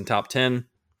preseason top 10,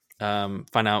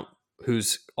 find out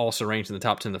who's also ranked in the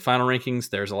top 10 of the final rankings.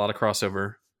 There's a lot of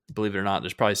crossover. Believe it or not,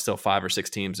 there's probably still 5 or 6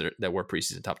 teams that were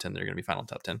preseason top 10 that are going to be final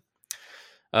top 10.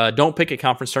 Don't pick a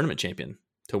conference tournament champion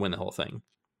to win the whole thing.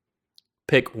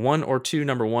 Pick 1 or 2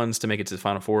 number 1s to make it to the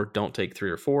Final Four. Don't take 3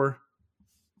 or 4,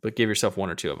 but give yourself 1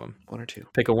 or 2 of them. 1 or 2.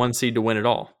 Pick a 1 seed to win it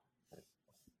all.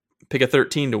 Pick a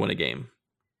 13 to win a game.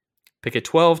 Pick a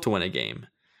 12 to win a game.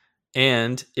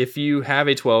 And if you have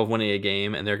a 12 winning a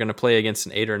game and they're going to play against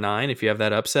an 8 or 9, if you have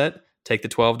that upset, take the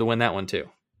 12 to win that one too.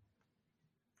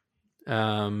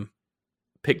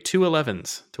 Pick 2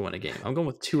 11s to win a game. I'm going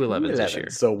with 2 11s this year.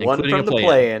 So one from the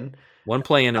play-in. One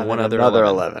play-in and one other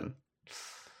 11.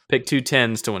 Pick 2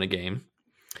 10s to win a game.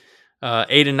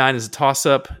 8 and 9 is a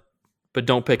toss-up, but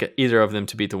don't pick either of them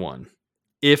to beat the 1.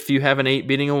 If you have an 8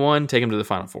 beating a 1, take them to the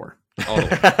Final Four. All the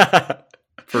way.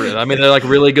 For real. I mean, they're like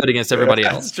really good against everybody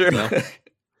else. That's true.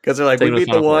 Because they're like, we beat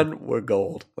the 1, we're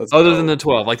gold. Other than the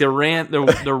 12. Like the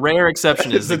rare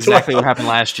exception is exactly what happened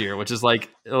last year, which is like,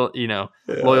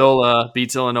 Loyola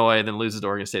beats Illinois and then loses to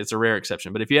Oregon State. It's a rare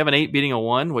exception. But if you have an 8 beating a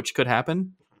 1, which could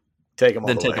happen, take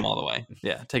them all the way.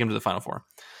 Yeah, take them to the Final Four.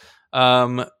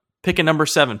 Pick a number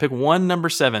 7. Pick one number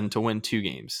 7 to win 2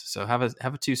 games. So have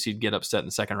a 2 seed get upset in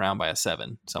the second round by a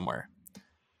 7 somewhere.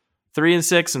 3 and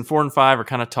 6 and 4 and 5 are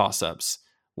kind of toss-ups.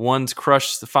 1's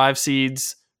crushed the 5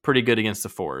 seeds, pretty good against the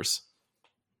 4s.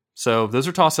 So those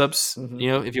are toss-ups.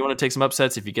 Mm-hmm. If you want to take some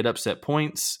upsets, if you get upset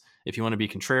points, if you want to be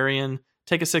contrarian,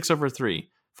 take a 6 over 3.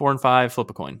 4 and 5, flip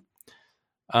a coin.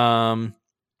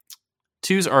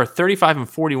 2s are 35 and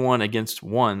 41 against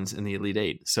 1s in the Elite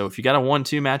 8. So if you got a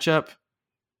 1-2 matchup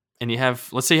and you have,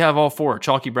 let's say you have all 4,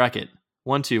 chalky bracket,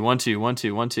 1-2, 1-2,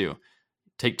 1-2, 1-2.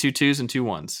 Take 2 2s and 2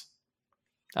 1s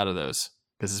out of those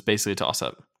because it's basically a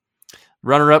toss-up.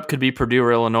 Runner-up could be Purdue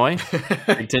or Illinois,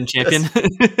 Big Ten champion.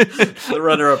 The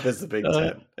runner-up is the Big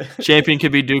Ten. Champion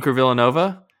could be Duke or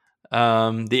Villanova.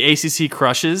 The ACC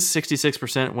crushes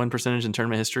 66% win percentage in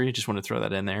tournament history. Just want to throw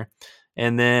that in there.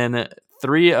 And then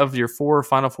 3 of your 4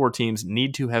 Final Four teams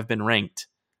need to have been ranked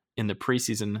in the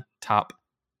preseason top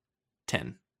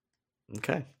 10.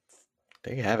 Okay.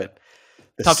 There you have it.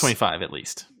 Top 25 at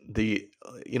least.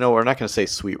 We're not going to say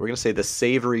sweet. We're going to say the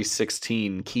savory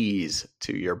 16 keys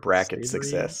to your bracket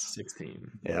success.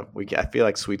 16. Yeah, I feel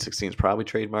like Sweet 16 is probably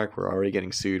trademark. We're already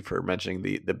getting sued for mentioning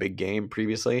the big game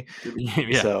previously.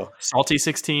 Yeah. So salty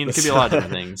 16. It could be a lot of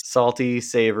different things. Salty,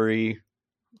 savory,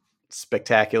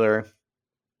 spectacular.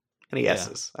 Any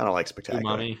S's? I don't like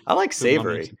spectacular. Umami. I like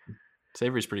savory.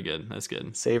 Savory's pretty good. That's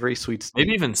good. Savory, sweet.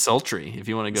 Maybe even sultry if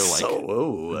you want to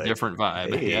go a different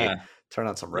vibe. Hey, yeah. Turn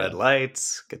on some red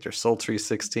lights. Get your sultry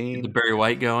 16. Get the Barry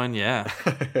White going. Yeah.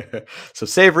 So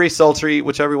savory, sultry,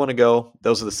 whichever you want to go.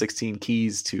 Those are the 16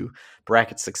 keys to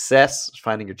bracket success,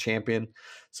 finding your champion.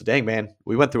 So dang, man,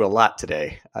 we went through a lot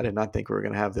today. I did not think we were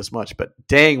going to have this much, but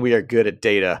dang, we are good at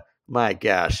data. My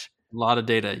gosh. A lot of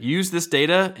data. Use this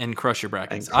data and crush your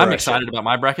brackets. I'm excited about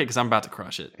my bracket because I'm about to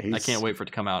crush it. I can't wait for it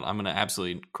to come out. I'm going to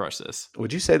absolutely crush this.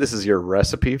 Would you say this is your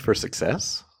recipe for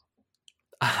success?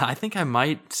 I think I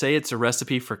might say it's a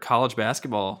recipe for college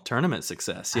basketball tournament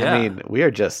success. Yeah. I mean, we are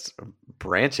just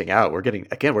branching out. We're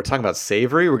talking about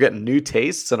savory. We're getting new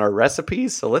tastes in our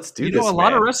recipes. So let's do this. A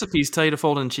lot of recipes tell you to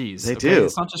fold in cheese. They do.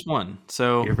 It's not just one.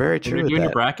 So you're very true. When you're doing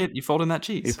your bracket, you fold in that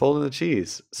cheese. You fold in the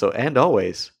cheese. So, and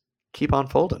always keep on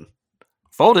folding.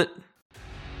 Fold it.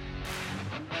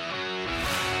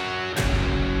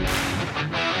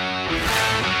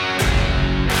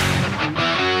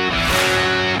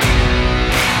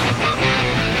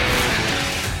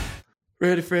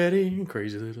 Ready, Freddy,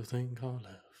 crazy little thing called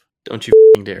love. Don't you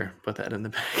dare put that in the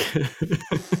back.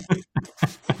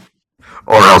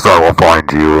 Or else I will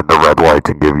find you in the red light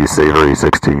and give you savory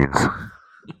 16s.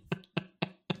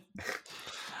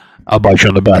 I'll bite you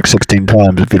on the back 16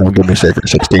 times if you don't give me savory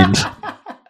 16s.